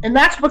 Yeah. And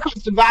that's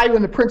because the value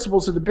and the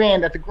principles of the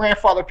band that the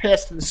grandfather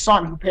passed to the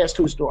son, who passed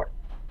to his daughter.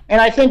 And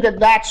I think that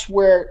that's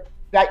where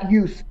that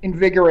youth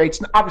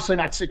invigorates, obviously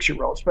not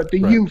 6-year-olds, but the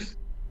youth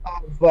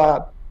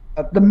of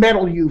the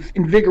metal youth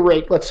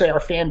invigorate, let's say, our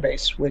fan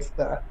base with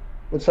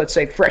let's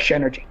say, fresh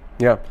energy.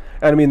 Yeah.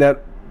 And I mean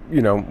that,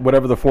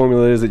 whatever the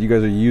formula is that you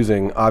guys are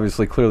using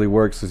obviously clearly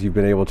works, as you've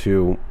been able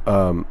to,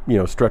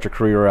 stretch a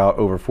career out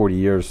over 40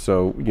 years.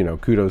 So,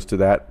 kudos to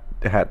that.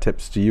 Hat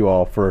tips to you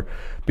all for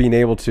being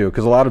able to,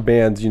 because a lot of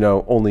bands,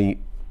 only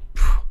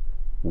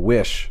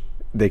wish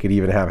they could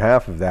even have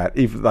half of that,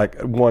 even like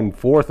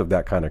 1/4 of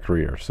that kind of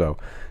career. So,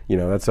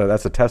 that's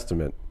a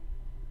testament.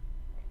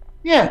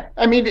 Yeah,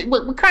 I mean,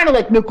 we're kind of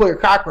like nuclear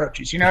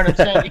cockroaches. You know what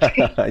I'm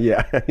saying?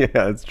 yeah,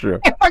 that's true.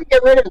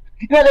 Get rid of it.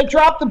 They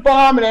drop the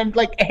bomb, and then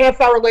like a half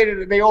hour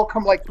later, they all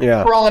come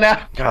crawling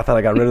out. God, I thought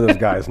I got rid of those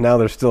guys. Now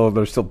they're still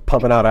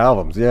pumping out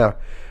albums. Yeah.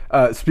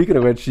 Speaking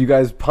of which, you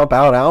guys pump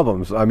out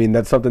albums. I mean,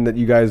 that's something that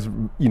you guys,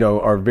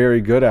 are very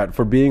good at.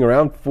 For being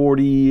around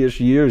 40-ish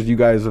years, you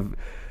guys have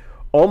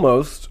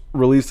almost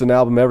released an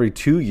album every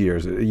 2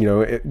 years,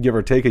 give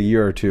or take a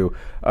year or two,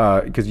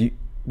 because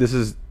this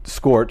is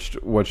Scorched,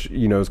 which,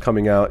 is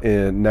coming out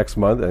in next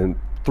month, and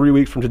 3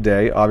 weeks from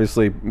today.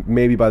 Obviously,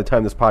 maybe by the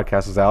time this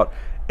podcast is out,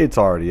 it's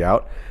already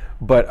out.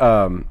 But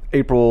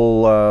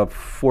April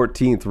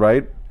 14th,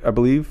 right, I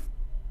believe?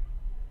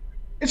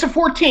 It's the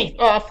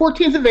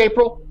 14th of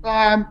April.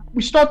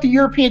 We start the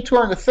European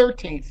tour on the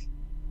 13th.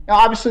 Now,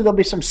 obviously, there'll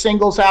be some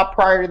singles out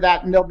prior to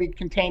that, and they'll be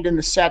contained in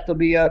the set. There'll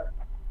be a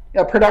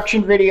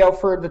production video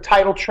for the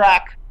title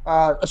track,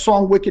 a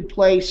song "Wicked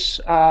Place,"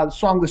 the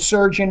song "The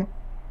Surgeon."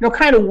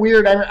 Kind of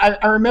weird.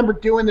 I remember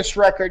doing this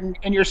record,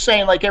 and you're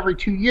saying like every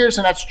 2 years,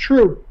 and that's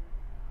true.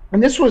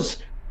 And this was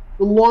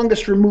the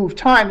longest removed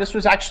time. This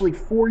was actually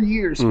 4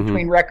 years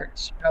between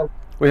records.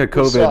 We had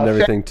COVID and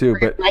everything too,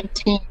 but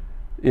 19.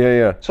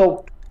 Yeah.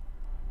 So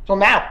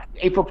now,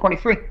 April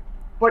 23.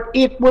 But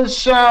it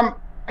was, I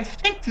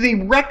think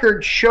the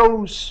record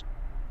shows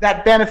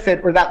that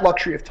benefit or that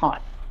luxury of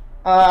time.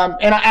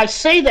 And I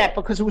say that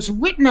because it was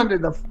written under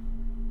the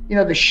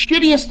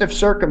shittiest of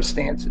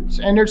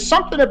circumstances. And there's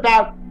something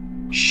about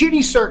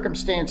shitty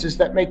circumstances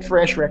that make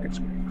thrash records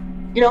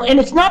great. And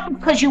it's not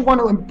because you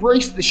want to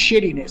embrace the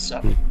shittiness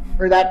of it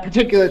or that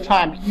particular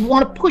time. You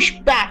want to push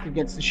back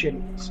against the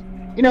shittiness.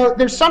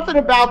 There's something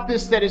about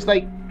this that is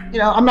like,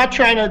 I'm not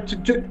trying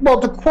to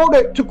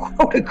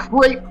quote a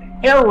great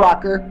hair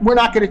rocker, we're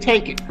not going to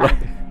take it. Right.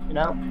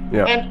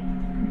 Yeah.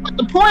 And but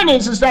the point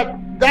is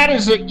that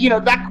is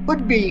that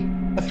could be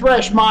a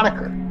thrash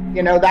moniker.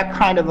 That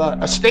kind of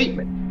a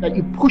statement that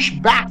you push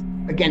back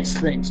against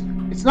things.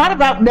 It's not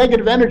about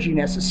negative energy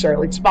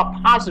necessarily. It's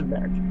about positive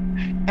energy.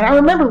 And I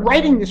remember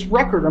writing this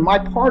record, or my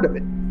part of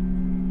it,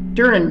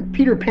 during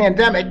Peter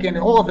Pandemic and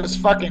all of his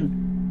fucking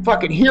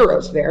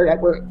heroes there that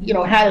were,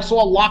 had us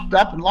all locked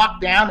up and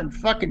locked down and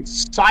fucking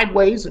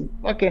sideways and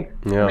fucking,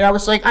 I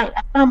was like, I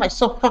found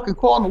myself fucking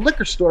calling the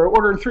liquor store,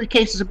 ordering 3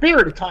 cases of beer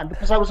at a time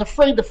because I was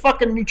afraid the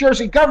fucking New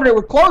Jersey governor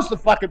would close the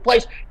fucking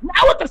place.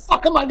 Now what the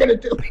fuck am I going to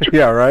do?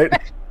 Yeah, right?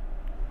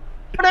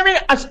 But I mean,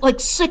 I was like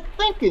sick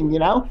thinking,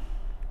 Well,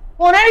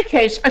 in any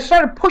case, I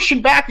started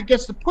pushing back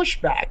against the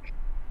pushback.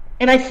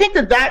 And I think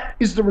that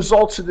is the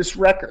results of this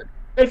record.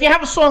 If you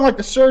have a song like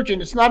The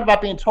Surgeon, it's not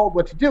about being told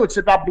what to do. It's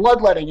about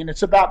bloodletting, and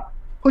it's about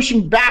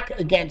pushing back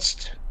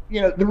against,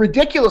 the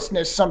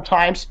ridiculousness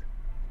sometimes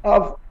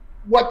of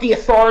what the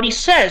authority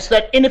says.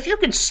 And if you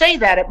could say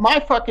that at my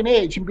fucking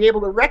age and be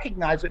able to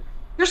recognize it,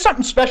 there's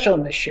something special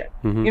in this shit.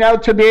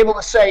 To be able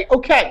to say,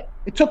 okay,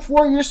 it took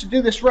 4 years to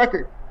do this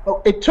record.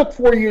 But it took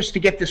 4 years to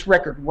get this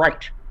record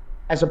right,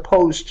 as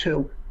opposed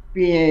to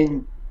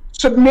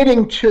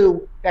submitting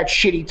to that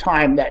shitty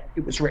time that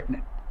it was written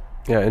in.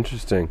 Yeah,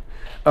 interesting.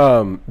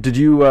 Did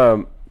you?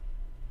 I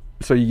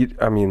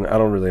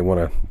don't really want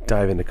to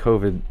dive into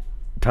COVID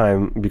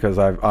time because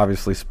I've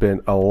obviously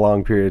spent a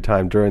long period of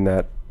time during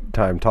that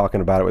time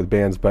talking about it with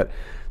bands. But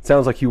it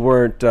sounds like you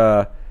weren't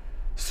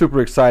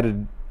super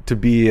excited to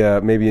be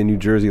maybe in New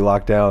Jersey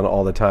lockdown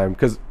all the time,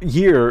 because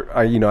here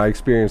I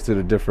experienced it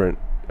a different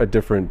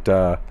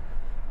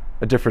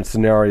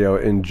scenario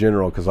in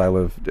general, because I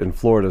lived in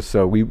Florida.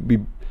 So we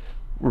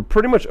were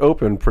pretty much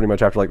open pretty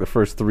much after like the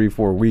first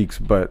 3-4 weeks,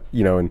 but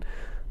and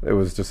it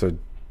was just a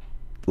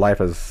life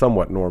as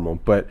somewhat normal.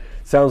 But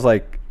it sounds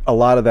like a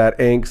lot of that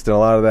angst and a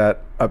lot of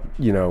that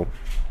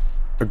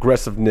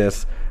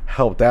aggressiveness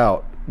helped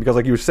out, because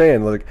like you were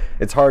saying, like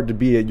it's hard to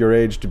be at your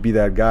age to be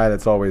that guy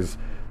that's always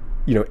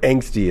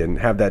angsty and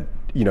have that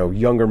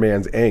younger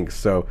man's angst.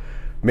 So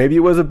maybe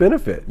it was a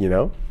benefit.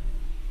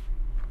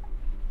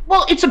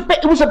 Well,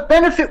 it was a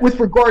benefit with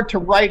regard to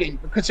writing,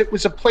 because it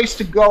was a place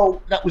to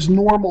go that was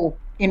normal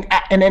in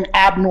an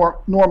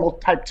abnormal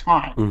type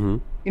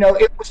time.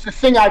 It was the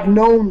thing I've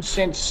known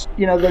since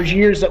those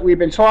years that we've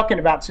been talking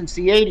about, since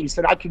the 80s,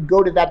 that I could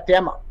go to that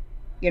demo.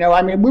 We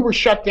were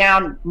shut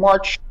down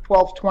March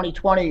 12th,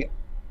 2020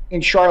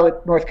 in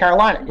Charlotte, North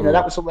Carolina.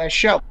 That was the last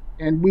show,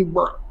 and we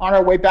were on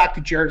our way back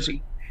to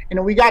Jersey. And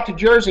then we got to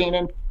Jersey, and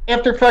then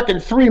after fucking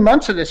 3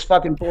 months of this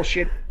fucking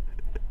bullshit,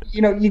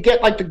 you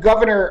get like the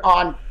governor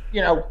on.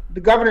 The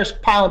governor's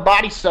piling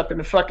bodies up in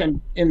the fucking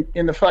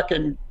in the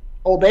fucking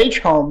old age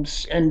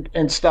homes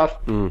and stuff,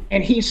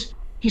 and he's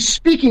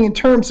speaking in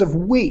terms of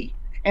we.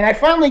 And I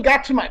finally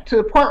got to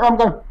the point where I'm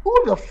going,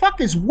 who the fuck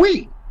is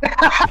we?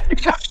 I'm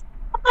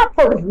not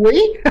part of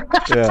we.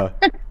 Yeah.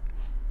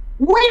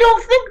 We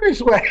don't think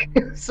this way.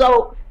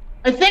 So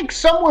I think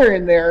somewhere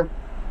in there,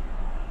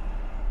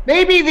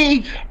 maybe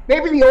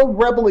the old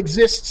rebel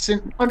exists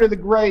under the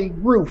gray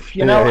roof.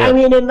 Yeah.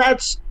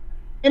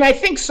 And I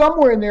think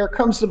somewhere in there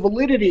comes the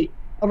validity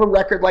of a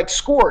record like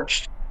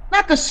Scorched.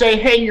 Not to say,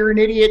 hey, you're an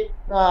idiot,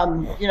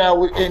 and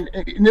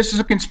this is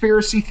a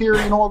conspiracy theory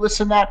and all this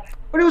and that,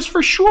 but it was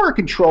for sure a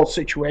controlled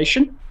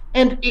situation.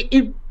 And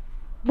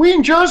we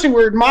in Jersey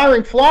were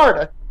admiring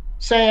Florida,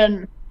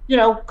 saying,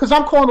 because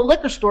I'm calling the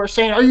liquor store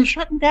saying, are you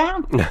shutting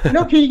down?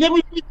 Can you get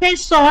me 3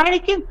 cases of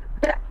Heineken?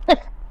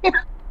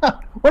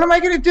 What am I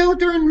going to do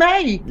during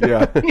May?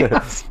 Yeah.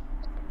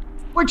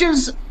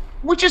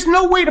 Which is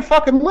no way to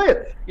fucking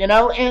live,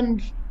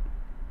 and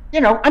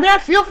I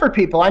feel for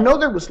people. I know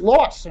there was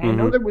loss, and I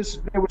know there was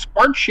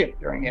hardship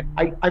during it.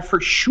 I for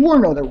sure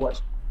know there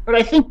was. But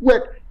I think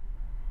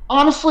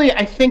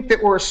I think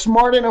that we're a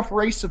smart enough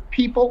race of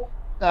people,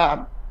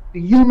 the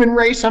human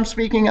race I'm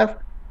speaking of,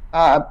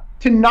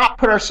 to not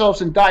put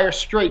ourselves in dire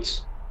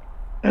straits,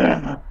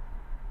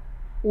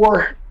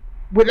 or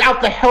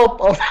without the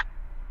help of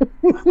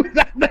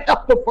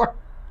our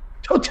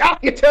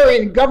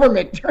totalitarian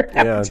government during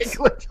that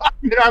particular time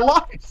in our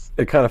lives.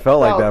 It kind of felt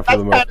like that for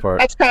the most part.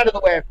 That's kind of the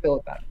way I feel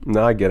about it.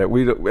 No, I get it.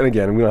 We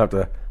don't have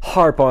to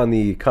harp on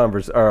the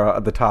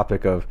the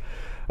topic of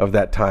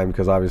that time,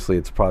 because obviously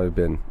it's probably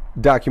been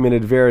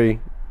documented very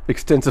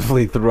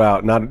extensively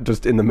throughout, not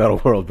just in the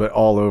metal world, but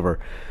all over.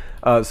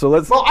 So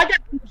let's. Well, I got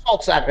the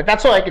results out of it.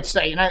 That's all I could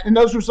say, and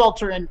those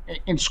results are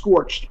in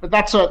Scorched. But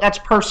that's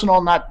personal,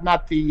 not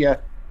the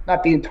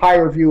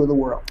entire view of the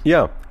world.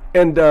 Yeah.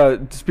 And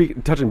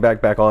touching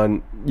back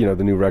on the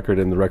new record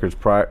and the records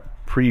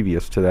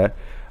previous to that,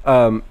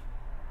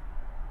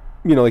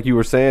 like you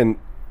were saying,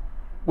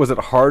 was it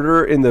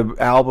harder in the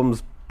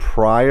albums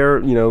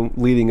prior,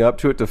 leading up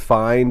to it, to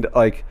find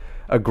like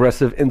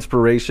aggressive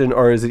inspiration,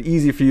 or is it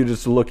easy for you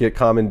just to look at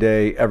common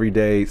day,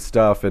 everyday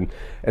stuff and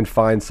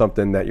find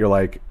something that you're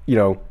like,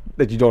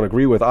 that you don't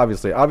agree with?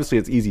 Obviously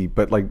it's easy,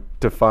 but like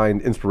to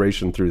find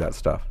inspiration through that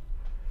stuff.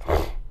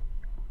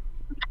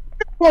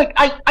 Like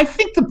I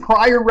think the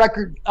prior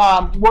record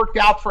worked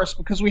out for us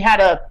because we had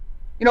a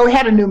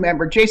new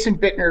member. Jason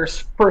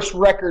Bittner's first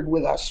record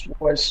with us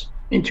was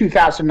in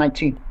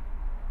 2019,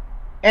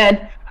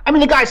 and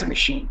the guy's a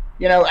machine.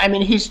 He is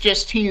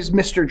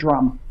Mr.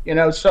 Drum.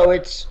 So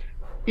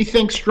he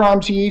thinks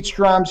drums, he eats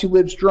drums, he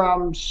lives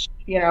drums.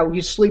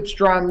 He sleeps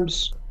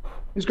drums.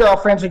 His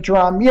girlfriend's a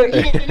drum. You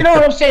know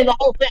what I'm saying? The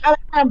whole thing.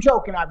 I'm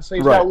joking, obviously.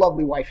 He's got a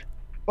lovely wife,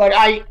 but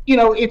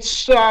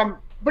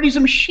but he's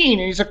a machine,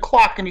 and he's a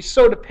clock, and he's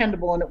so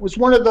dependable. And it was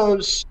one of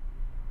those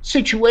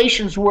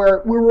situations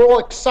where we were all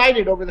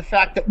excited over the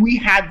fact that we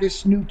had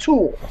this new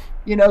tool,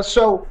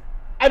 So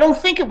I don't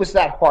think it was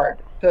that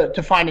hard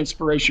to find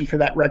inspiration for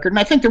that record. And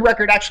I think the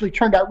record actually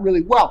turned out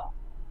really well.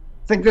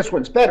 I think this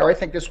one's better. I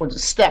think this one's a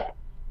step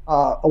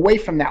away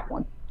from that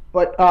one.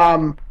 But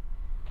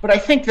I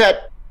think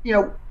that,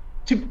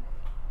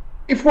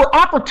 if we're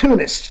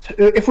opportunists,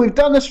 if we've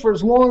done this for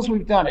as long as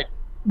we've done it,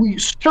 we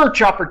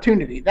search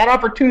opportunity. That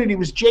opportunity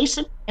was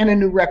Jason and a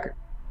new record.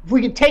 If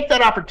we can take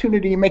that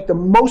opportunity and make the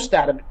most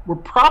out of it, we're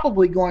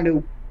probably going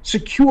to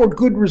secure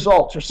good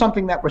results or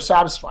something that we're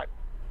satisfied.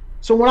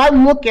 So when I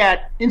look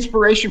at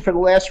inspiration for the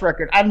last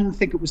record, I didn't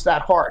think it was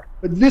that hard.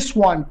 But this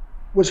one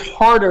was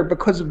harder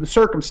because of the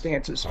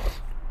circumstances.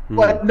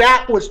 But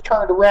that was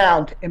turned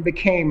around and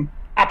became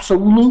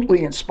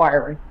absolutely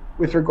inspiring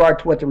with regard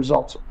to what the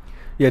results are.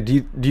 Yeah,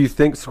 do you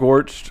think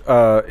Scorched,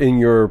 in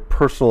your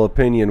personal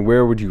opinion,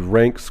 where would you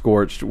rank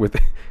Scorched with,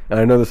 and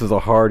I know this is a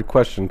hard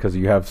question because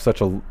you have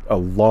such a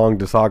long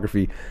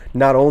discography,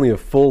 not only a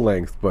full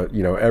length, but,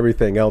 you know,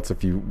 everything else,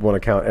 if you want to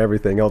count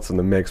everything else in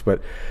the mix,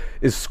 but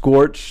is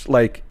Scorched,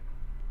 like,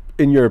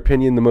 in your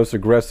opinion, the most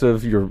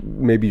aggressive,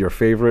 maybe your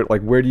favorite?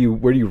 Like, where do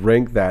you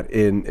rank that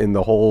in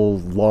the whole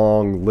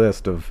long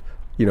list of,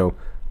 you know,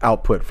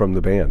 output from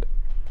the band?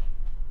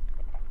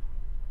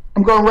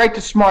 I'm going right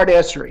to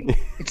smartassery.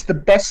 It's the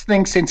best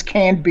thing since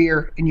canned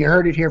beer, and you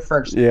heard it here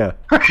first. Yeah.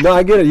 No,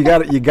 I get it. You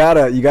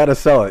gotta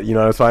sell it, you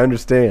know, so I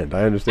understand.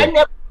 I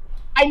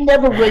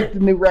never rate the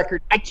new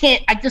record. I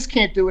just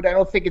can't do it. I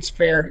don't think it's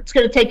fair. It's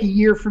going to take a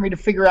year for me to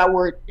figure out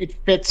where it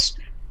fits.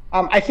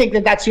 I think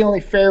that's the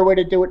only fair way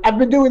to do it. I've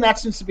been doing that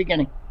since the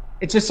beginning.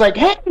 It's just like,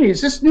 hey, is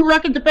this new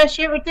record the best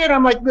you ever did?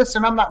 I'm like,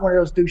 listen, I'm not one of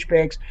those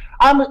douchebags.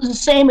 I'm the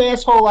same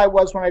asshole I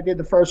was when I did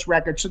the first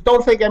record, so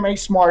don't think I'm any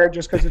smarter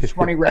just because it's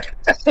 20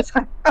 records.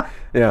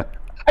 Yeah.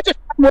 I just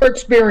have more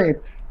experience,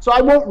 so I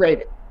won't rate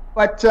it.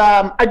 But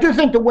I do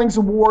think the Wings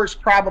of War is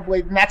probably,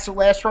 and that's the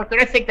last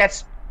record. I think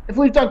that's, if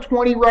we've done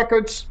 20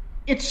 records,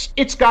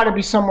 it's got to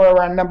be somewhere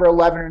around number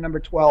 11 or number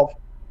 12.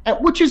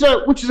 Which is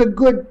a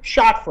good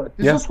shot for it.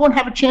 Does this one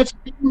have a chance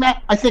of beating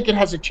that? I think it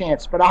has a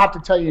chance, but I'll have to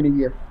tell you in a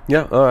year.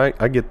 Yeah, all right,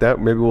 I get that.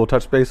 Maybe we'll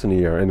touch base in a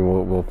year,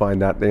 and we'll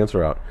find that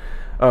answer out.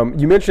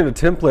 You mentioned a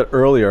template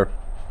earlier.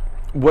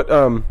 What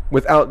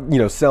without, you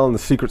know, selling the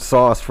secret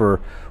sauce for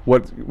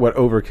what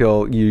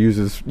Overkill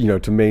uses, you know,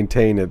 to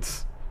maintain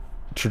its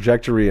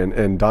trajectory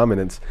and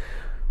dominance.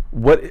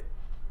 What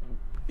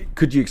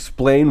could you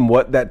explain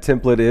what that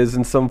template is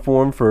in some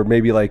form for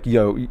maybe, like, you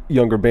know,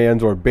 younger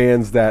bands or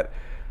bands that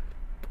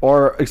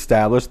are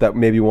established that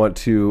maybe want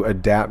to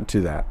adapt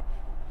to that?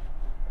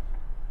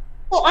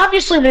 Well,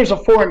 obviously there's a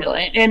formula,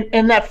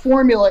 and that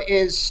formula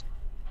is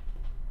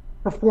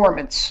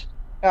performance,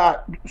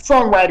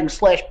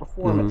 songwriting /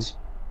 performance.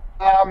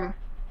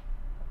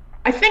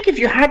 I think if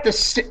you had to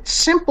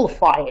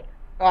simplify it,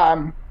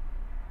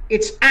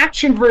 it's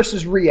action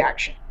versus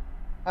reaction.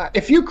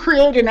 If you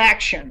create an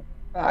action,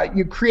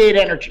 you create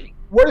energy.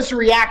 What is the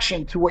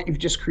reaction to what you've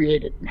just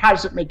created, and how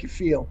does it make you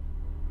feel?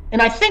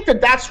 And I think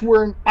that's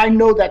where I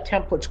know that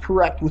template's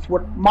correct with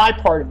what my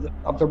part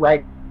of the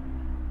writing,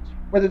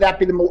 whether that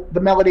be the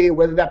melody, or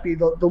whether that be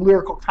the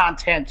lyrical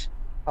content,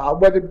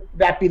 whether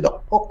that be the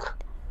hook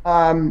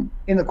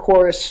in the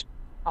chorus.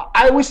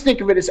 I always think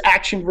of it as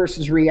action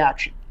versus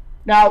reaction.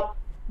 Now,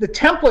 the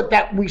template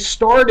that we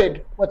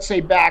started, let's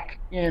say back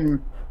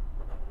in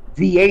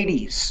the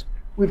 80s,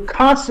 we've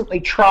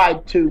constantly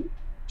tried to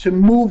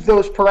move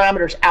those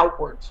parameters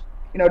outwards,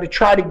 you know, to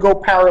try to go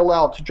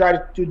parallel, to try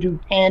to do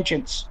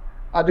tangents,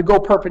 to go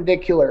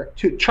perpendicular,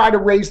 to try to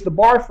raise the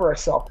bar for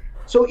ourselves.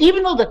 So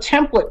even though the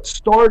template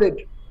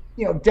started,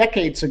 you know,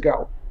 decades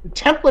ago, the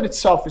template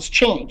itself has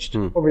changed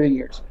over the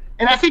years.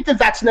 And I think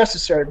that's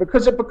necessary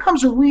because it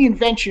becomes a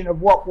reinvention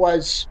of what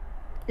was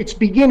its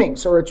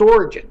beginnings or its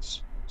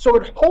origins. So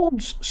it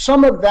holds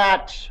some of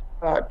that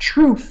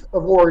truth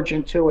of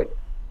origin to it,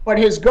 but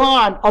has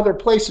gone other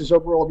places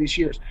over all these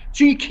years.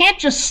 So you can't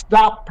just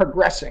stop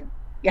progressing.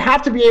 You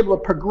have to be able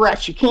to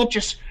progress. You can't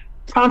just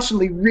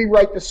constantly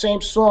rewrite the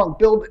same song,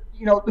 build,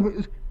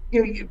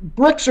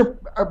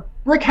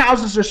 brick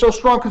houses are so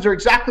strong because they're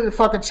exactly the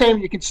fucking same.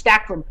 You can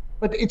stack them,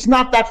 but it's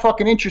not that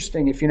fucking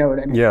interesting, if you know what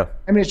I mean. Yeah.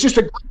 I mean, it's just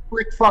a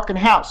brick fucking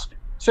house.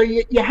 So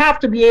you have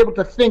to be able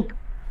to think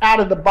out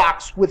of the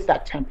box with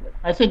that template.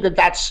 I think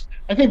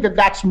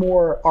that's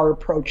more our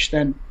approach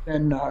than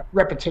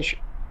repetition.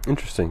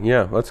 Interesting.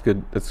 Yeah, that's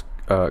good. That's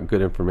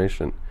good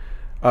information.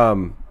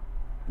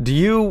 Do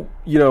you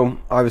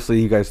obviously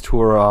you guys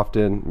tour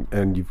often,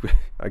 and you,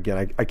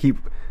 again, I keep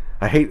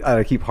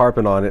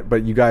harping on it,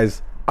 but you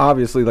guys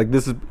obviously, like,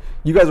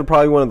 you guys are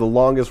probably one of the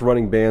longest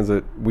running bands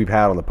that we've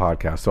had on the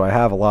podcast. So I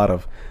have a lot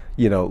of,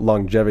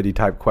 longevity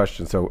type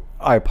questions. So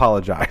I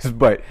apologize,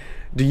 but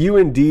do you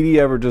and Dee Dee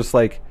ever just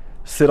like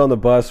sit on the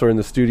bus or in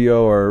the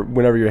studio or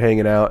whenever you're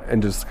hanging out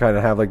and just kind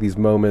of have like these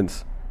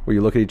moments where you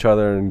look at each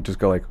other and just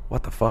go like,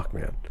 what the fuck,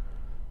 man?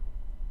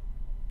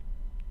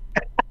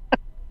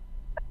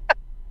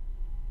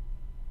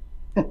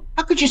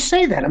 How could you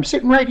say that? I'm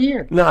sitting right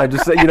here. No, I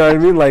just say, you know what I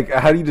mean? Like,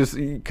 how do you just,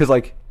 because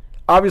like,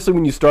 obviously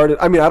when you started,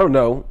 I mean, I don't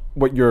know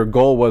what your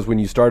goal was when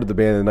you started the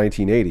band in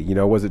 1980.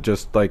 Was it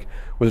just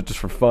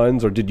for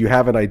funds, or did you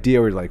have an idea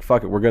where you're like,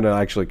 fuck it, we're going to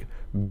actually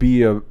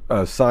be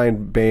a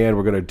signed band,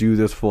 we're going to do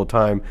this full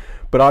time?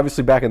 But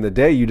obviously back in the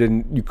day, you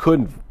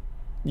couldn't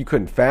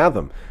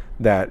fathom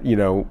that,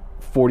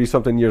 40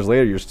 something years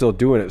later, you're still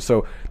doing it.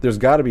 So there's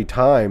got to be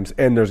times,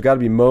 and there's got to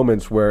be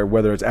moments where,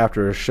 whether it's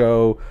after a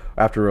show,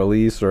 after a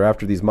release, or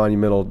after these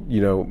monumental,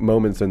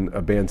 moments in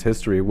a band's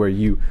history, where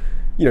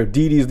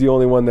Dee Dee's the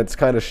only one that's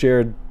kind of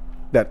shared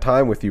that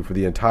time with you for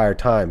the entire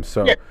time.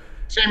 So yeah,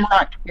 same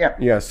right.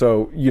 Yeah.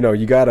 So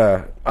you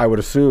gotta, I would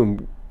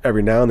assume,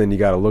 every now and then you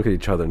gotta look at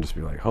each other and just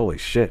be like, holy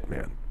shit,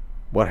 man,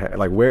 what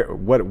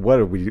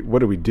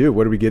do we do?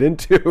 What do we get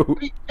into?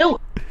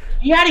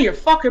 You out of your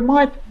fucking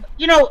mind.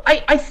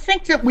 I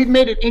think that we've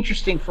made it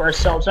interesting for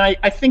ourselves.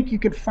 I think you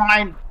could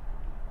find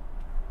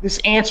this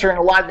answer in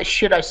a lot of the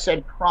shit I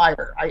said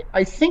prior.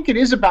 I think it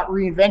is about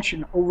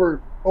reinvention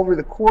over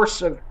the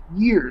course of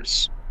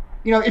years.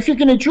 If you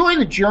can enjoy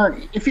the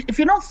journey, if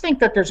you don't think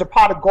that there's a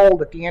pot of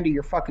gold at the end of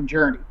your fucking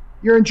journey,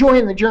 you're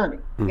enjoying the journey.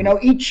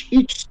 Mm-hmm.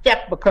 Each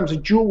step becomes a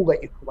jewel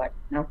that you collect.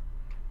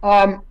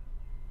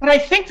 But I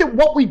think that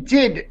what we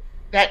did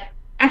that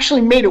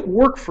actually made it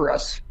work for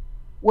us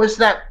was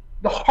that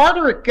the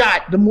harder it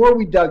got, the more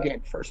we dug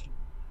in first,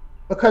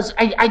 because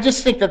I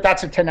just think that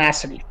that's a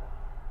tenacity.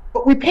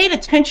 But we paid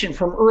attention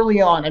from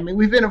early on. I mean,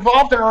 we've been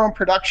involved in our own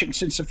production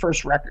since the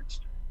first records.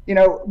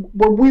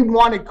 Where we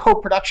wanted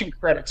co-production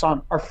credits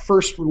on our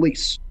first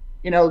release,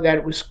 that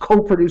it was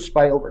co-produced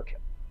by Overkill.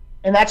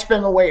 And that's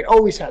been the way it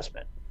always has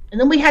been.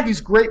 And then we had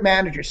these great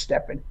managers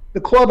step in.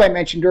 The club I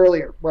mentioned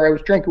earlier, where I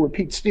was drinking with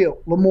Pete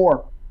Steele,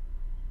 L'Amour.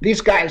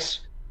 These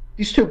guys,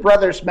 these two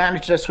brothers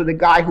managed us with a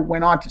guy who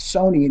went on to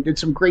Sony and did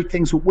some great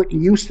things with Whitney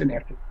Houston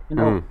after.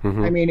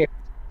 Mm-hmm. I mean,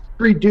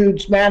 three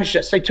dudes managed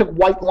us. They took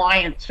White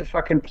Lion to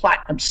fucking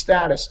platinum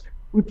status.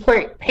 We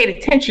paid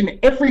attention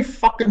to every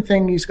fucking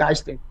thing these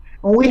guys did.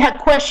 When we had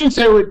questions,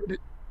 they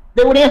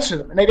would answer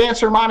them, and they'd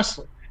answer them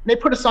honestly. And they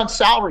put us on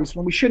salaries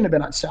when we shouldn't have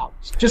been on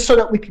salaries, just so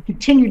that we could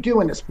continue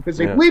doing this because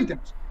they believed in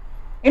us.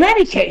 In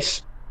any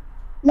case,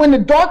 when the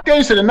dark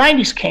days of the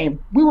 90s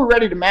came, we were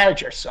ready to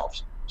manage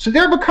ourselves. So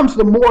there becomes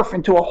the morph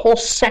into a whole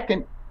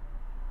second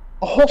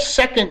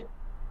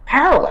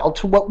parallel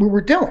to what we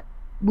were doing.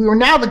 We were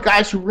now the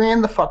guys who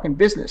ran the fucking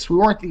business. We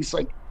weren't these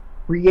like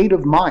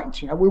creative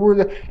minds. We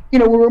were we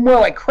were more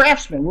like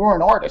craftsmen. We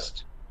weren't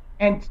artists.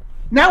 And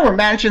now we're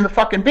managing the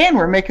fucking band.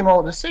 We're making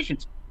all the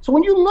decisions. So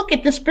when you look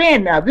at this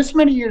band now, this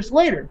many years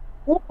later,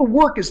 all the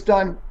work is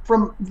done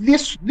from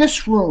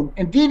this room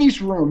and Dee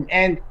Dee's room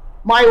and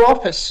my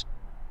office,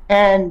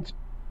 and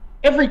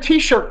every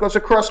T-shirt goes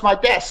across my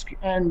desk,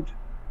 and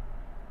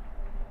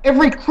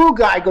every crew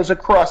guy goes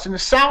across, and the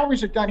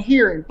salaries are done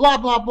here, and blah,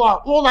 blah,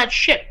 blah, all that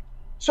shit.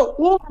 So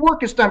all the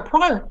work is done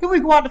prior. Then we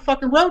go out the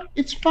fucking road.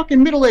 It's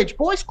fucking middle-aged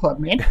boys club,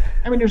 man.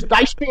 I mean, there's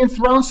dice being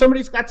thrown.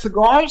 Somebody's got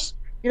cigars.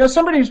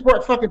 Somebody's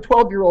brought fucking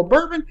 12-year-old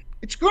bourbon.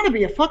 It's going to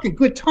be a fucking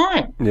good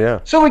time.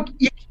 Yeah. So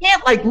you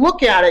can't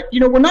look at it.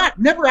 We're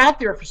never out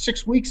there for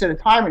 6 weeks at a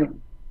time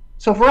anymore.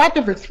 So if we're out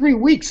there for 3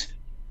 weeks,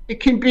 it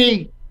can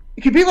be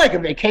like a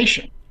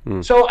vacation.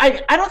 So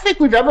I don't think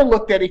we've ever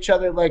looked at each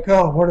other like,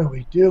 oh, what are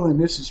we doing?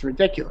 This is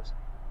ridiculous.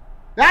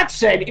 That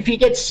said, if you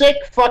get sick,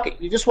 fuck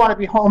it. You just want to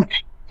be home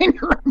in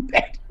your own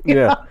bed.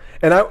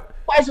 And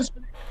why has this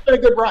been a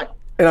good ride?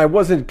 And I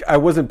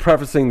wasn't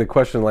prefacing the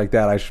question like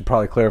that. I should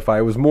probably clarify.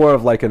 It was more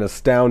of like an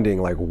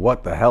astounding, like,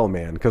 what the hell,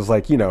 man? Because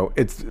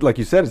it's like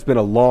you said, it's been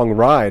a long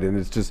ride, and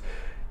it's just,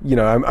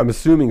 I'm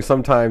assuming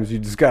sometimes you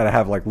just got to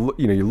have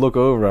you look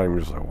over and you're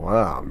just like,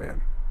 wow,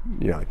 man,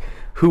 like,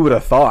 who would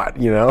have thought,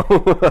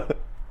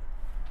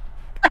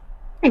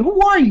 Hey,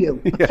 who are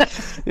you?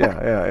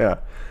 Yeah.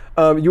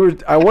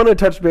 I want to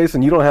touch base,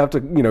 and you don't have to,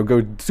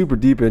 go super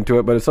deep into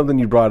it, but it's something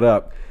you brought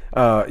up.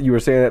 You were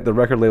saying that the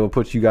record label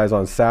puts you guys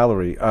on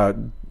salary. I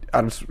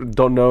just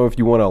don't know if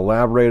you want to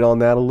elaborate on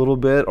that a little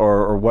bit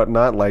or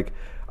whatnot. Like,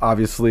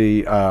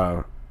 obviously,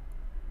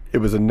 it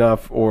was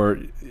enough, or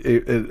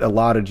it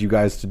allotted you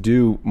guys to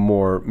do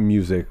more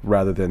music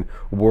rather than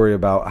worry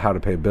about how to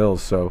pay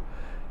bills. So,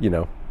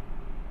 Well,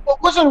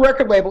 it wasn't a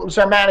record label. It was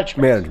our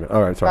management.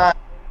 All right, sorry.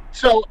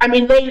 So, I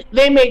mean,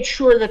 they made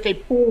sure that they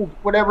pooled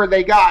whatever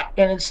they got,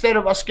 and instead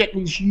of us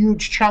getting these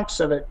huge chunks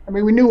of it, I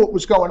mean, we knew what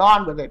was going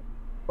on with it,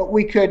 but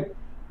we could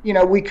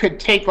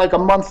take like a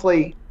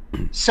monthly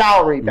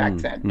salary back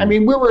then. I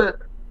mean, we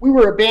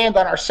were a band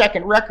on our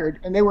second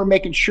record, and they were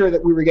making sure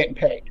that we were getting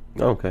paid.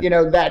 Okay.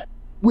 That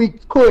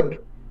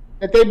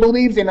they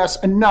believed in us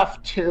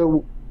enough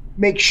to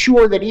make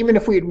sure that even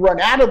if we had run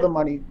out of the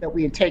money that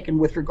we had taken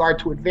with regard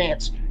to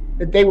advance,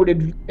 that they would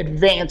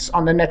advance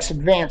on the next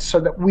advance so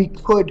that we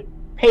could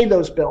pay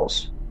those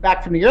bills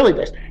back from the early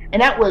days.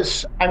 And that's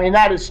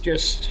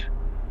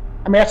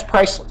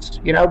priceless,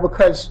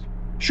 because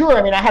sure,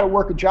 I mean, I had to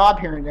work a job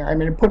here and there. I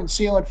mean, I put in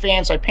ceiling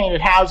fans, I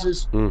painted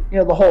houses,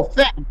 the whole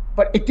thing,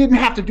 but it didn't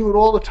have to do it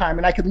all the time.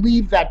 And I could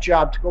leave that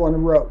job to go on the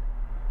road,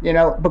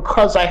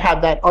 because I had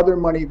that other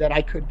money that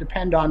I could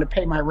depend on to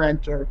pay my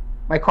rent or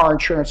my car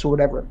insurance or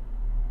whatever.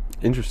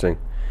 Interesting.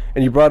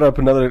 And you brought up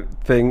another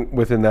thing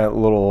within that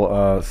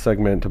little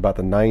segment about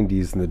the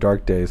 90s and the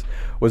dark days.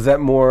 Was that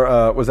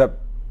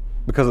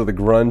because of the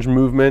grunge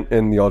movement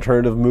and the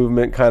alternative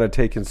movement kind of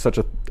taking such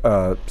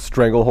a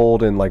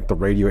stranglehold in like the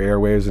radio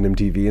airwaves and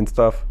MTV and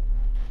stuff?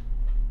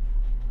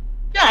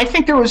 Yeah, I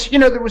think there was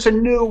a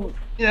new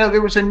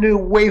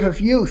wave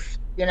of youth.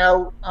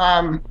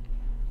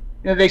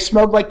 They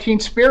smelled like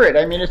Teen Spirit.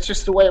 I mean, it's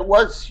just the way it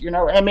was.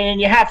 I mean,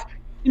 and you have,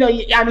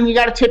 you got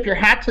to tip your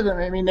hat to them.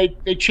 I mean,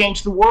 they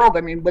changed the world.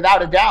 I mean,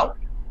 without a doubt.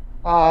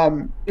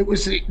 It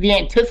was the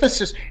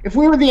antithesis. If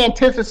we were the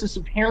antithesis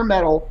of hair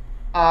metal,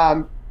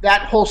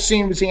 that whole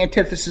scene was the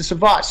antithesis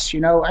of us.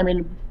 I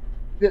mean,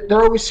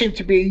 there always seemed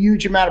to be a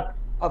huge amount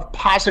of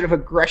positive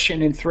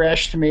aggression in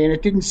thrash to me, and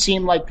it didn't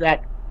seem like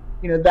that.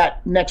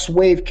 That next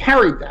wave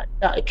carried that.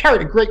 It carried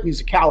a great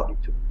musicality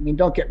to it. I mean,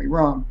 don't get me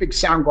wrong, big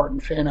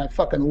Soundgarden fan. I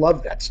fucking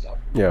love that stuff.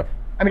 Yeah.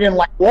 I mean, I didn't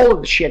like all of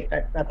the shit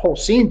that whole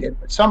scene did,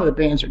 but some of the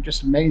bands are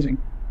just amazing.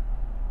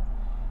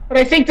 But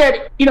I think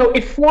that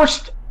it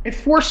forced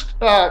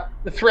the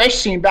thrash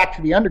scene back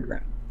to the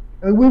underground.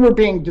 I mean, we were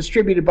being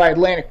distributed by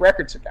Atlantic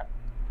Records at that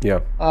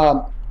point.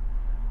 Yeah.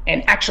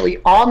 And actually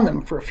on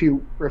them for a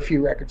few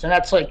records, and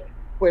that's like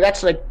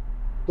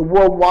the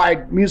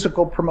worldwide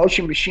musical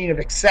promotion machine of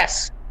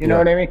excess. You know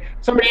what I mean?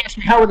 Somebody asked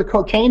me, how were the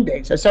cocaine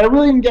days? I said, I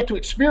really didn't get to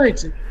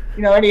experience it,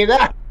 any of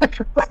that.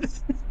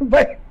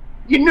 But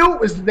you knew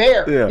it was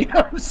there. Yeah. You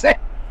know what I'm saying?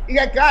 You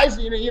got guys,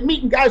 you're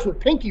meeting guys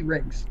with pinky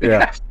rings.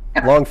 Yeah.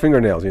 Long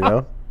fingernails,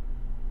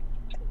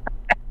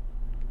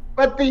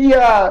 But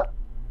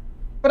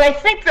but I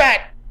think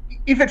that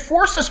if it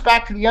forced us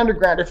back to the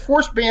underground, it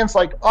forced bands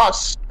like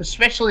us,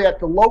 especially at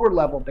the lower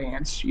level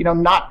bands,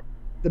 not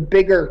the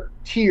bigger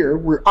tier.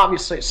 We're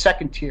obviously a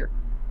second tier.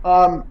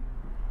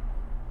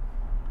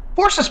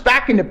 Force us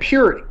back into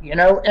purity,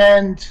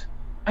 and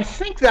I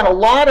think that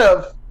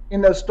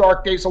in those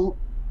dark days, a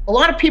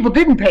lot of people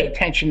didn't pay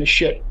attention to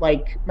shit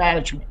like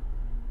management.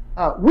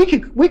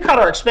 We cut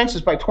our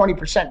expenses by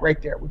 20%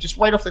 right there. We're just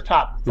right off the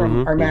top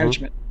from our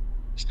management,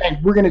 saying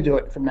we're going to do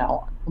it from now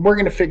on, and we're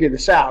going to figure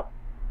this out.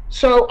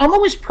 So I'm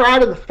always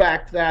proud of the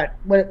fact that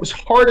when it was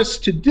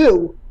hardest to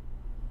do,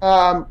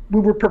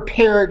 we were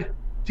prepared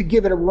to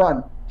give it a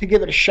run, to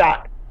give it a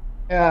shot.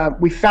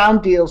 We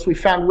found deals. We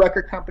found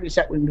record companies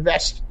that would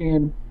invest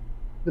in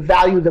the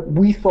value that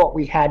we thought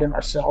we had in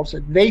ourselves,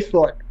 that they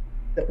thought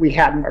that we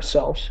had in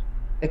ourselves,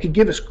 that could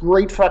give us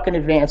great fucking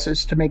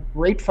advances to make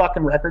great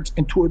fucking records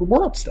and tour the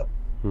world still.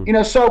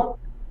 So,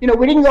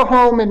 we didn't go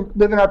home and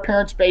live in our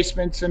parents'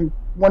 basements and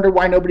wonder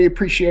why nobody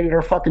appreciated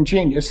our fucking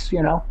genius,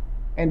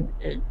 and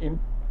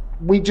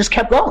we just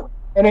kept going.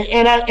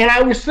 And I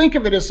always think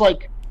of it as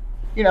like,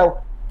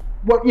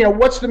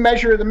 what's the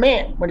measure of the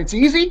man? When it's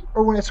easy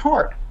or when it's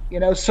hard?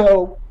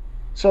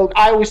 So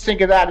I always think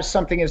of that as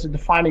something as a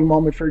defining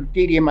moment for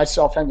Dee Dee and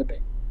myself and the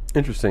band.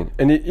 Interesting.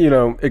 And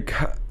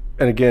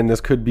and again, this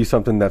could be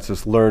something that's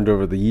just learned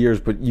over the years,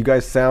 but you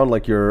guys sound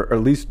like or at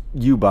least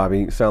you,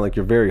 Bobby, sound like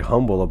you're very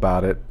humble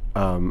about it.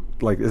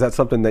 Is that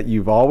something that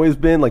you've always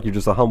been? Like you're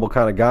just a humble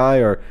kind of guy,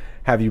 or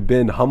have you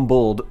been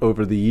humbled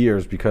over the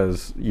years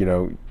because,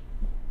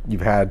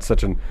 you've had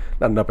such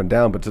not an up and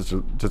down, but just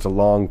a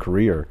long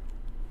career?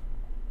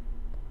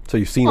 So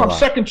you've seen a lot. I'm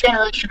second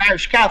generation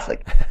Irish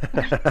Catholic.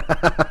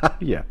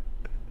 Yeah.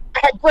 I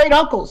had great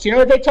uncles. You know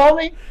what they told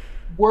me?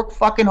 Work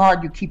fucking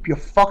hard. You keep your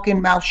fucking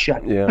mouth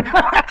shut.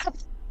 Yeah.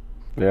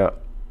 Yeah.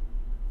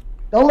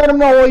 Don't let them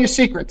know all your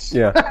secrets.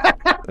 Yeah,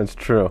 that's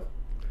true.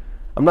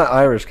 I'm not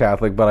Irish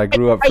Catholic, but I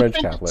grew up French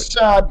Catholic.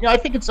 I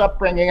think it's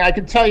upbringing. I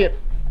can tell you,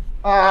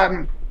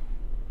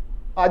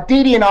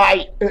 Dee Dee and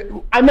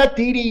I met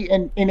Dee Dee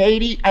in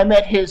 80. I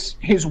met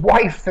his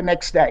wife the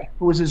next day,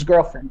 who was his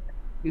girlfriend,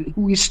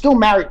 who he's still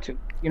married to.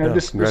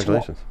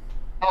 Congratulations.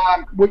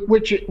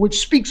 Which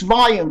speaks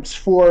volumes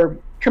for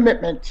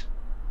commitment.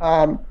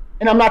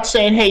 And I'm not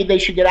saying, hey, they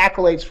should get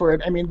accolades for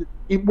it. I mean,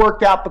 it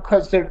worked out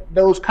because they're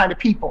those kind of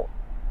people.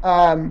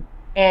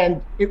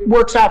 And it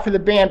works out for the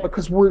band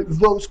because we're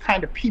those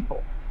kind of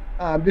people.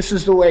 This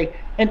is the way.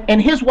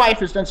 And his wife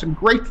has done some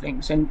great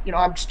things. And,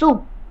 I'm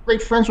still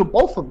great friends with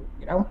both of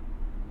them,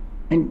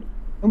 And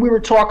we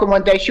were talking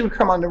one day. She would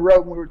come on the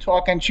road and we were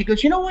talking. She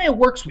goes, the way it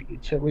works with you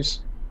two is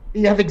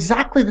you have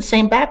exactly the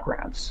same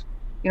backgrounds.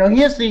 He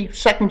has the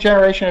second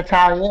generation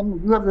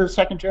Italian. You have the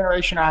second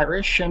generation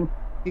Irish. And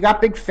you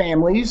got big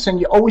families. And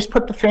you always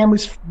put the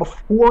families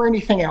before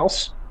anything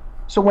else.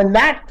 So when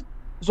that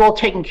is all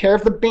taken care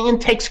of, the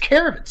band takes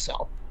care of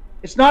itself.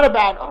 It's not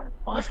about,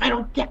 oh, if I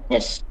don't get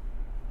this,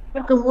 the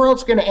fucking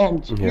world's going to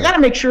end. Yeah. You got to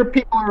make sure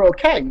people are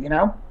okay,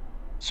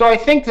 So I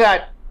think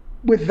that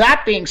with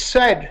that being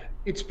said,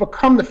 it's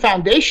become the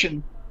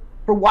foundation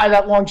for why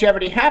that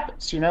longevity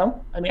happens, I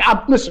mean,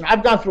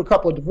 I've gone through a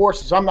couple of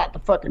divorces. I'm not the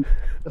fucking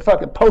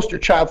poster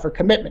child for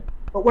commitment.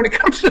 But when it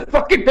comes to the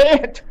fucking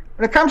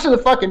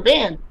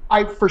band,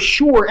 I for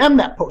sure am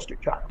that poster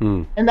child.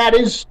 And that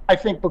is, I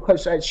think,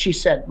 because, as she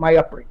said, my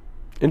upbringing.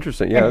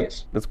 Interesting. Yeah,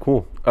 that's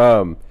cool.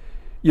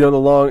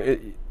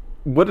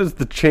 What's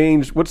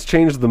changed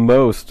the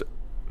most,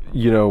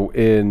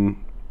 in,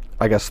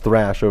 I guess,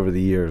 thrash over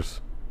the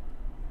years?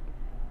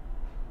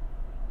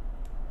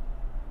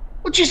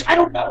 Well, I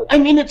don't know. I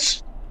mean,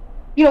 it's,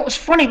 it's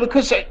funny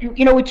because,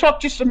 we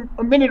talked just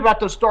a minute about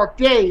those dark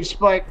days,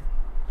 but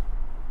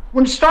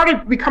when it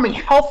started becoming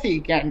healthy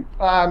again,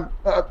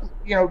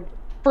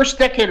 first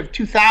decade of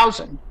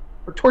 2000,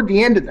 or toward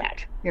the end of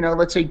that,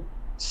 let's say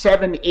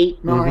 7,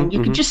 8, 9,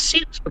 you could just see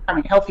it was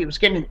becoming healthy. It was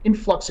getting an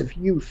influx of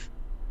youth.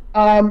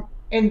 And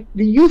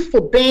the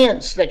youthful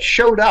bands that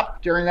showed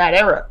up during that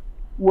era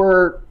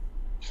were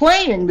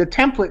playing the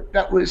template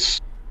that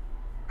was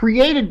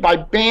created by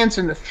bands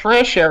in the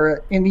thrash era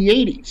in the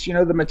 80s.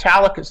 The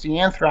Metallicas, the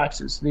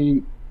Anthraxes,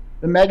 the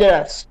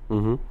Megadeths,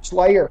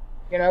 Slayer.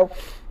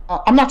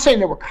 I'm not saying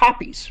they were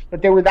copies,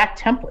 but they were that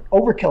template,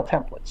 Overkill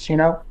templates.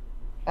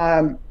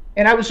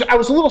 And I was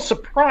a little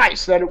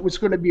surprised that it was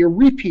going to be a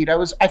repeat.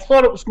 I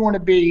thought it was going to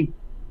be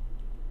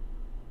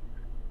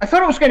they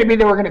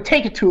were going to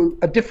take it to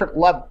a different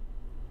level.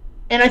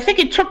 And I think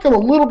it took them a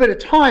little bit of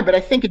time, but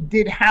I think it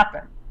did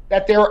happen.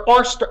 That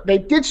they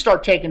did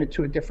start taking it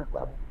to a different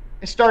level.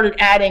 They started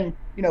adding,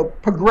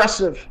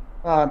 progressive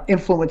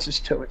influences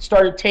to it.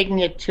 Started taking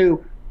it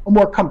to a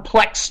more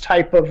complex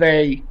type of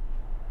a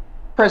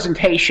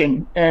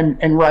presentation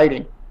and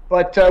writing.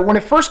 But when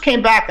it first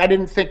came back, I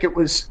didn't think it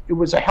was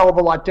a hell of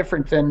a lot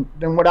different than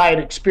what I had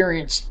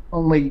experienced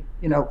only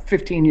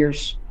 15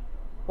 years,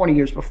 20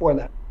 years before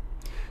that.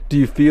 Do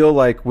you feel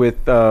like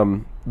with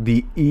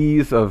the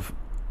ease of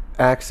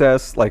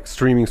access, like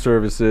streaming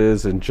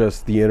services and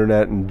just the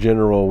internet in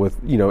general,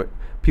 with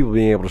people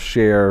being able to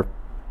share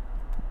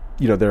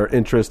their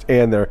interest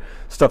and their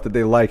stuff that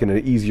they like in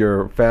an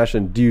easier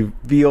fashion, do you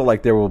feel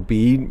like there will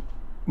be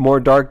more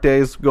dark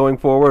days going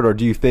forward, or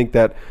do you think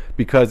that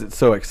because it's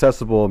so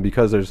accessible and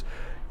because there's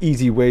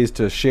easy ways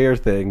to share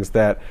things,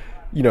 that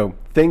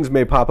things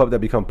may pop up that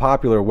become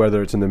popular,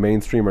 whether it's in the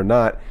mainstream or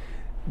not,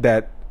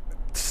 that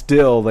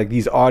still, like,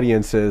 these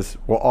audiences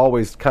will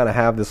always kind of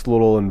have this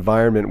little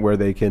environment where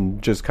they can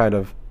just kind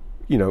of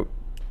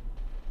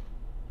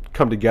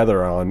come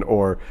together on,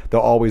 or they'll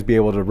always be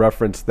able to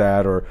reference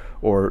that, or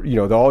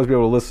they'll always be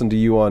able to listen to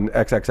you on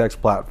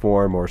XXX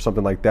platform or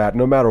something like that,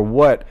 no matter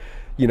what.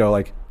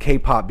 Like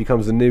K-pop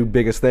becomes the new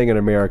biggest thing in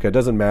America. It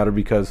doesn't matter,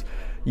 because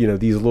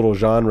these little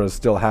genres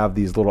still have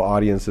these little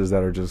audiences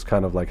that are just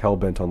kind of like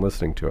hell-bent on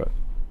listening to it.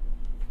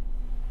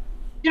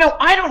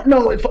 I don't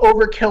know if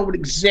Overkill would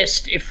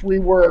exist if we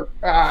were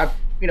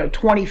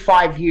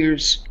 25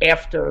 years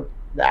after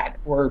that,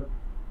 or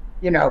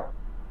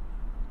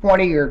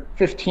 20 or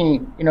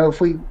 15. If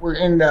we were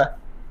in the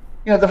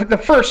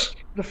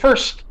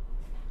first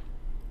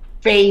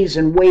phase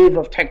and wave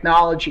of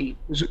technology,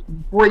 was a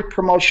great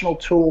promotional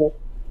tool.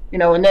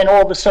 And then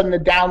all of a sudden the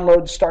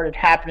downloads started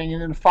happening,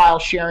 and then the file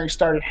sharing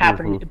started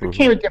happening. It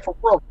became a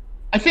different world.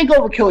 I think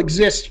Overkill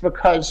exists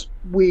because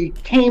we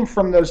came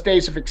from those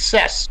days of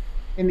excess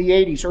in the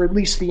 80s, or at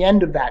least the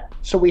end of that.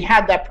 So we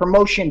had that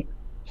promotion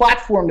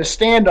platform to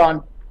stand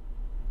on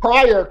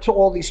prior to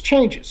all these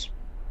changes.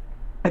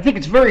 I think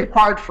it's very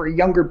hard for a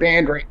younger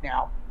band right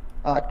now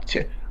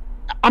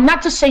I'm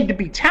not to say to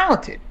be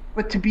talented,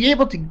 but to be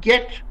able to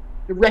get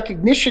the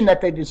recognition that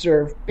they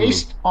deserve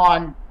based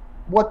on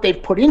what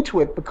they've put into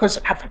it, because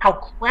of how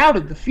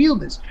crowded the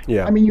field is.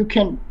 Yeah. I mean, you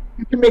can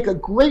make a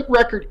great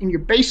record in your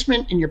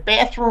basement, in your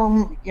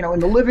bathroom, in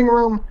the living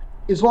room,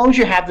 as long as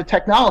you have the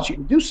technology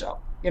to do so,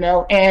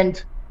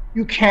 and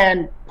you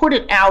can put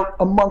it out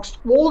amongst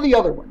all the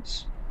other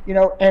ones,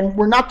 and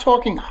we're not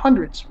talking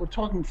hundreds, we're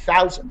talking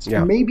thousands,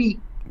 and maybe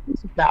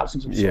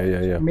thousands of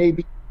songs,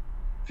 maybe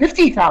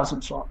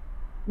 50,000 songs.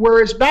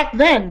 Whereas back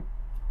then,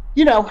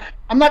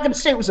 I'm not going to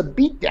say it was a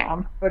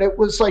beatdown, but it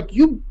was like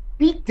you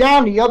beat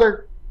down the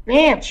other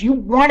bands. You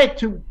wanted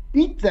to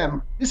beat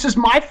them. This is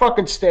my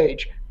fucking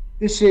stage.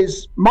 This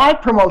is my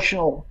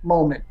promotional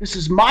moment. This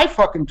is my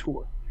fucking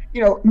tour.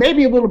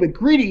 Maybe a little bit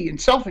greedy and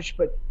selfish,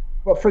 but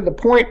for the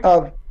point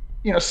of,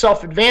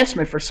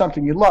 self-advancement for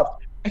something you love.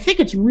 I think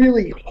it's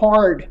really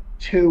hard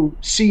to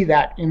see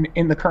that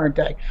in the current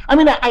day. I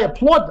mean, I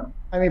applaud them.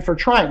 For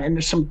trying, and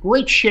there's some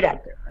great shit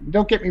out there.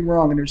 Don't get me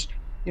wrong. And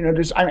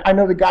I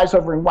know the guys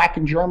over in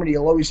Wacken Germany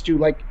will always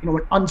do an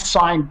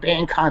unsigned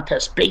band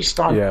contest based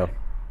on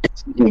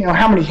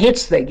how many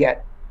hits they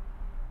get,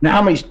 and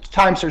how many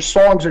times their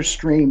songs are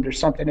streamed or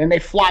something, and they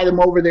fly them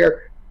over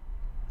there.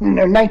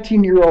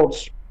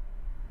 19-year-olds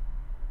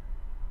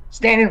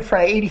standing in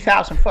front of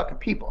 80,000 fucking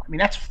people.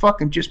 That's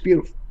fucking just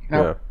beautiful,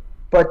 Yeah.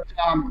 But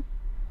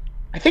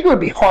I think it would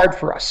be hard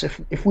for us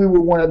if we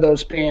were one of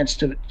those bands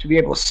to be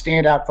able to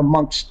stand out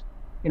amongst.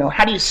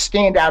 How do you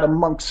stand out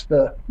amongst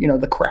the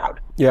crowd?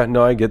 Yeah,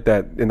 no, I get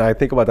that, and I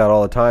think about that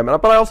all the time.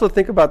 But I also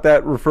think about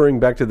that referring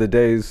back to the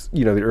days,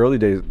 the early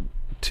days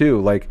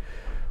too, like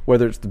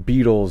whether it's the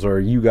Beatles or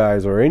you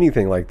guys or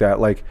anything like that,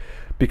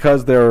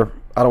 because they're,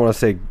 I don't want to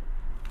say,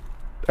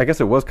 I guess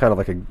it was kind of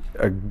like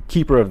a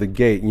keeper of the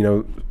gate,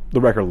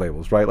 the record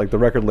labels, right? Like the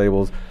record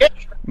labels,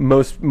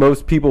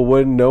 most people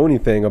wouldn't know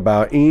anything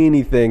about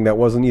anything that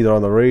wasn't either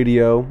on the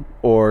radio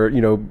or,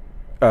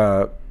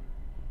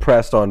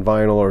 pressed on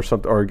vinyl or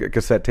something, or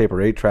cassette tape or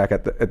 8-track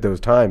at those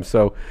times.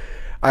 So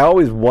I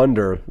always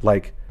wonder,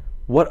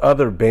 what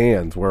other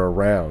bands were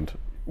around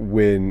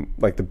when,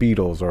 the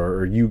Beatles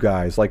or you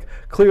guys.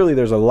 Clearly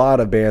there's a lot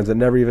of bands that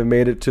never even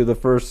made it to the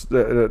first,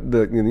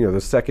 the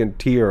second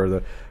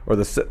tier or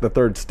the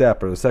third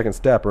step or the second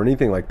step or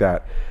anything like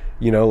that.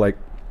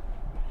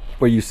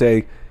 where you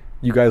say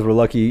you guys were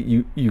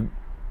lucky, you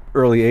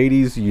early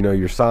 80s, you know,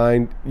 you're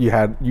signed, you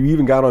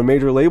even got on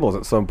major labels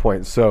at some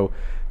point. So,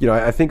 you know,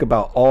 I think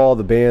about all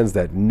the bands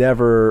that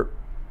never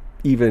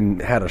even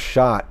had a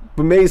shot,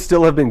 but may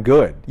still have been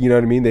good. You know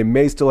what I mean? They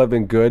may still have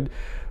been good,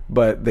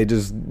 but they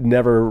just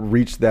never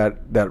reached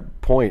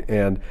that point.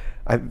 And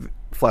I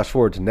flash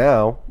forward to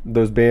now,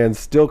 those bands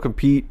still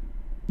compete,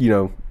 you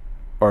know,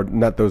 or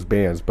not those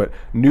bands, but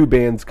new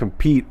bands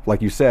compete,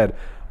 like you said,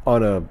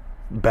 on a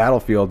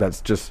battlefield that's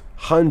just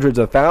hundreds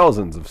of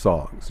thousands of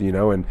songs, you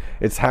know, and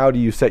it's how do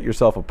you set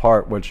yourself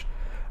apart, which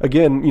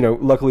again, you know,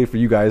 luckily for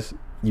you guys,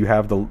 you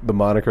have the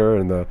moniker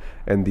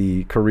and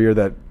the career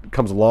that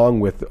comes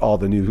along with all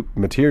the new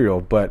material,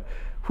 but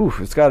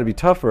it's got to be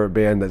tough for a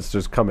band that's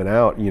just coming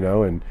out, you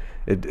know, and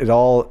it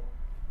all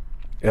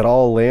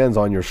lands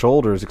on your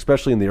shoulders,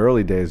 especially in the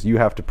early days. You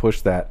have to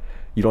push that.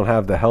 You don't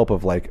have the help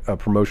of like a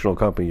promotional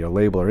company, a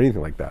label, or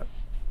anything like that.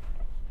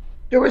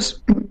 There was,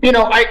 you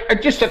know, I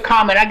just a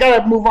comment. I got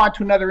to move on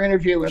to another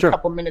interview in a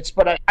couple minutes,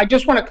 but I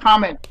just want to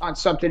comment on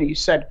something you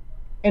said,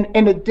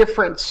 and the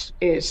difference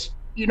is,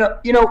 you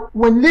know,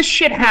 when this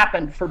shit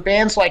happened for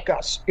bands like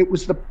us, it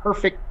was the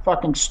perfect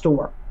fucking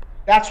storm.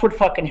 That's what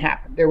fucking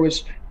happened. It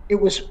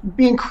was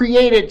being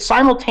created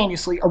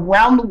simultaneously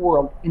around the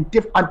world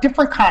on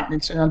different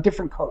continents and on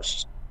different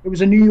coasts. It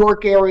was a New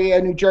York area,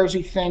 New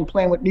Jersey thing,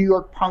 playing with New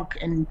York punk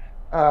and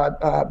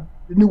the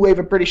new wave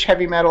of British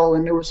heavy metal,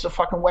 and there was the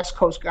fucking West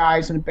Coast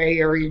guys in the Bay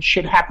Area and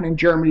shit happening in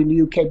Germany and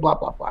the UK, blah,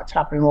 blah, blah. It's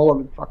happening all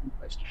over the fucking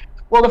place.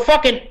 Well,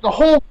 the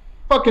whole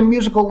fucking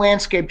musical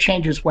landscape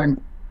changes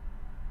when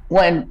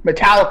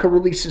Metallica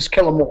releases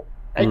Kill 'Em All,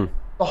 right?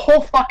 The whole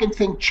fucking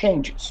thing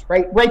changes,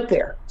 right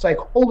there. It's like,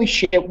 holy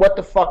shit, what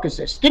the fuck is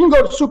this? Didn't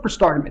go to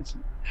superstardom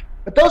instantly.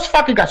 But those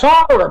fucking guys,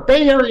 we're a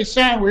Bay Area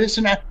sound, we're this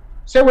and that.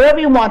 Say whatever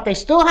you want. They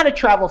still had to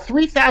travel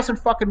 3,000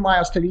 fucking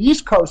miles to the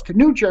East Coast, to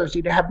New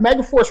Jersey, to have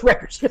Megaforce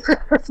Records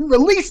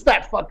release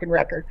that fucking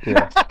record.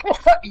 Yeah.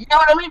 You know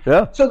what I mean?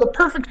 Yeah. So the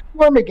perfect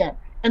storm again,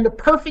 and the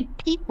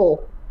perfect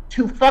people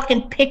to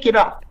fucking pick it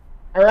up,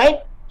 all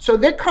right? So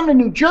they come to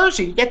New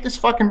Jersey to get this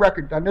fucking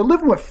record done. They're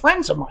living with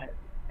friends of mine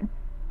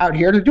out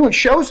here. They're doing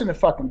shows in the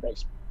fucking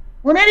basement.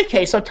 Well, in any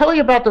case, I'll tell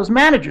you about those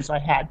managers I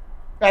had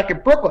back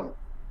at Brooklyn.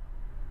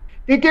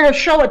 They did a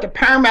show at the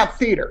Paramount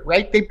Theater,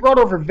 right? They brought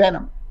over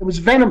Venom. It was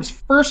Venom's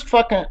first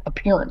fucking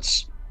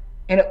appearance.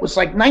 And it was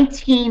like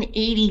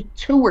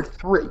 1982 or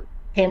 3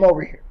 came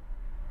over here.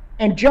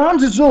 And John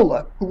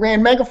Zazula, who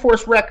ran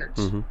Megaforce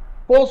Records,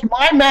 calls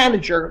my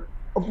manager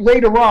of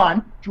later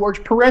on,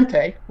 George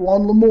Parente, who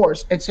owned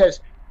L'Amour's, and says,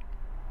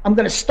 I'm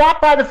going to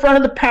stop by the front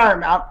of the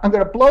Paramount. I'm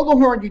going to blow the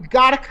horn. You've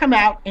got to come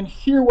out and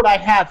hear what I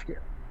have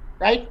here,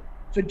 right?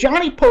 So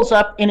Johnny pulls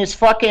up in his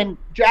fucking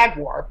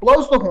Jaguar,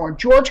 blows the horn.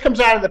 George comes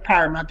out of the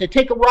Paramount. They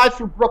take a ride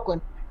through Brooklyn,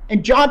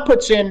 and John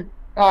puts in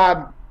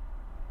No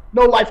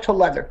Life to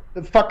Leather,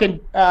 the fucking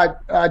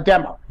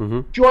demo.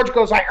 George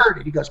goes, I heard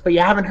it. He goes, but you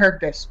haven't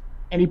heard this.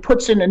 And he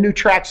puts in the new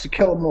tracks to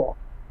Kill 'Em All,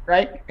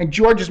 right? And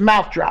George's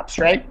mouth drops,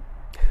 right?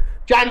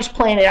 Johnny's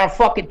playing it on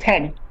fucking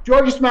 10.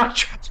 George's mouth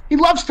drops. He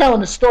loves telling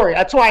the story.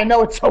 That's why I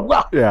know it so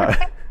well.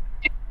 Yeah.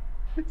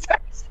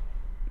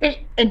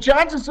 And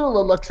John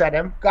Zazula looks at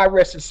him. God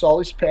rest his soul.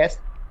 He's passed.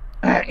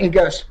 He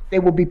goes, they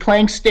will be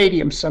playing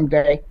stadiums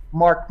someday.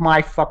 Mark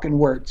my fucking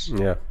words.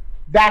 Yeah.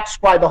 That's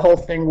why the whole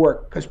thing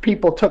worked, because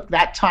people took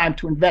that time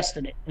to invest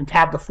in it and to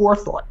have the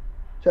forethought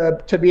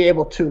to be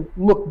able to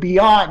look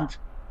beyond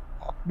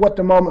what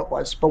the moment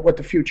was, but what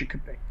the future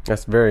could be.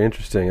 That's very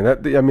interesting. And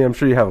that, I mean, I'm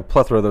sure you have a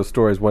plethora of those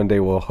stories one day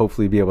we'll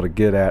hopefully be able to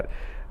get at.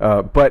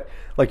 But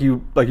like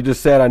you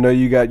just said, I know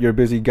you're a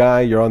busy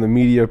guy. You're on the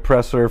media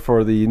presser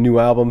for the new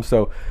album.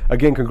 So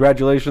again,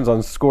 congratulations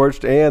on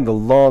Scorched and the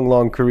long,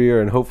 long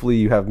career. And hopefully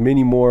you have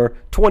many more,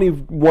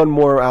 21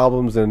 more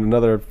albums and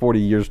another 40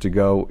 years to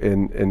go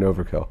in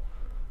Overkill.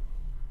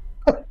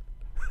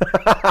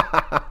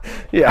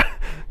 Yeah,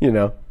 you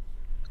know.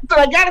 But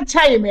I got to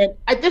tell you, man,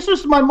 this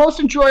was my most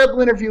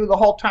enjoyable interview of the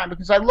whole time,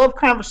 because I love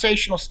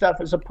conversational stuff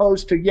as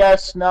opposed to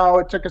yes, no,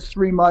 it took us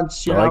 3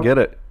 months. You know? I get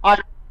it.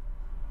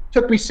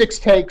 Took me 6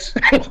 takes.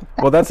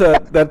 Well, that's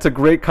a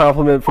great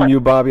compliment from you,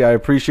 Bobby. I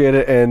appreciate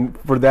it, and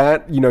for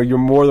that, you know, you're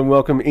more than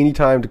welcome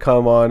anytime to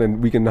come on,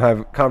 and we can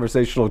have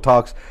conversational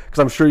talks, because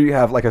I'm sure you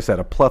have, like I said,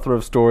 a plethora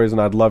of stories, and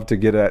I'd love to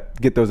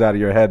get those out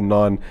of your head and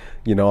on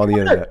the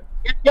internet.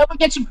 If you ever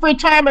get some free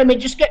time, I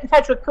mean, just get in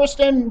touch with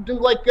Kristen and do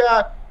like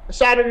a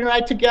Saturday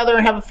night together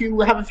and have a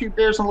few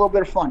beers and a little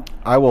bit of fun.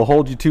 I will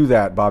hold you to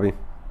that, Bobby.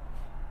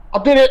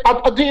 I'll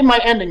do my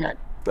ending night.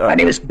 My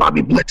name is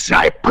Bobby Blitz, and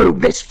I approve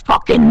this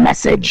fucking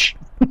message.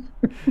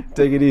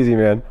 Take it easy,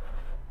 man.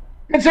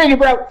 Good seeing you,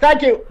 bro.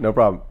 Thank you. No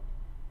problem.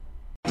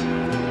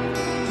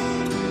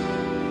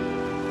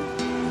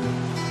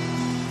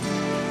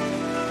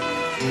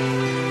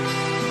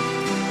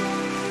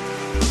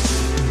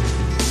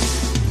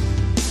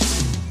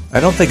 I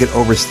don't think it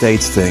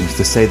overstates things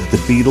to say that the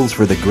Beatles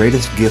were the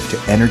greatest gift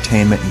to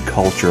entertainment and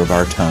culture of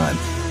our time,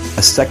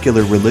 a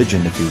secular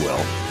religion, if you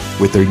will,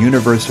 with their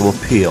universal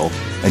appeal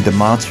and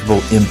demonstrable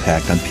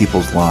impact on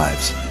people's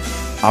lives.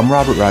 I'm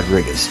Robert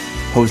Rodriguez.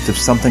 host of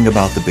Something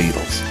About the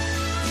Beatles.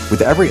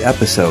 With every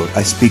episode,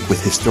 I speak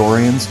with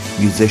historians,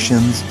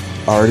 musicians,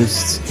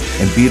 artists,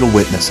 and Beatle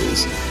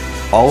witnesses,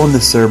 all in the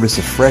service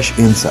of fresh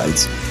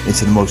insights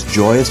into the most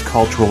joyous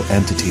cultural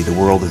entity the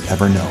world has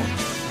ever known.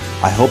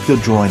 I hope you'll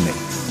join me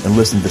and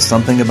listen to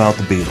Something About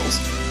the Beatles,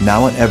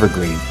 now on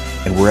Evergreen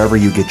and wherever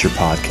you get your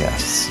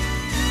podcasts.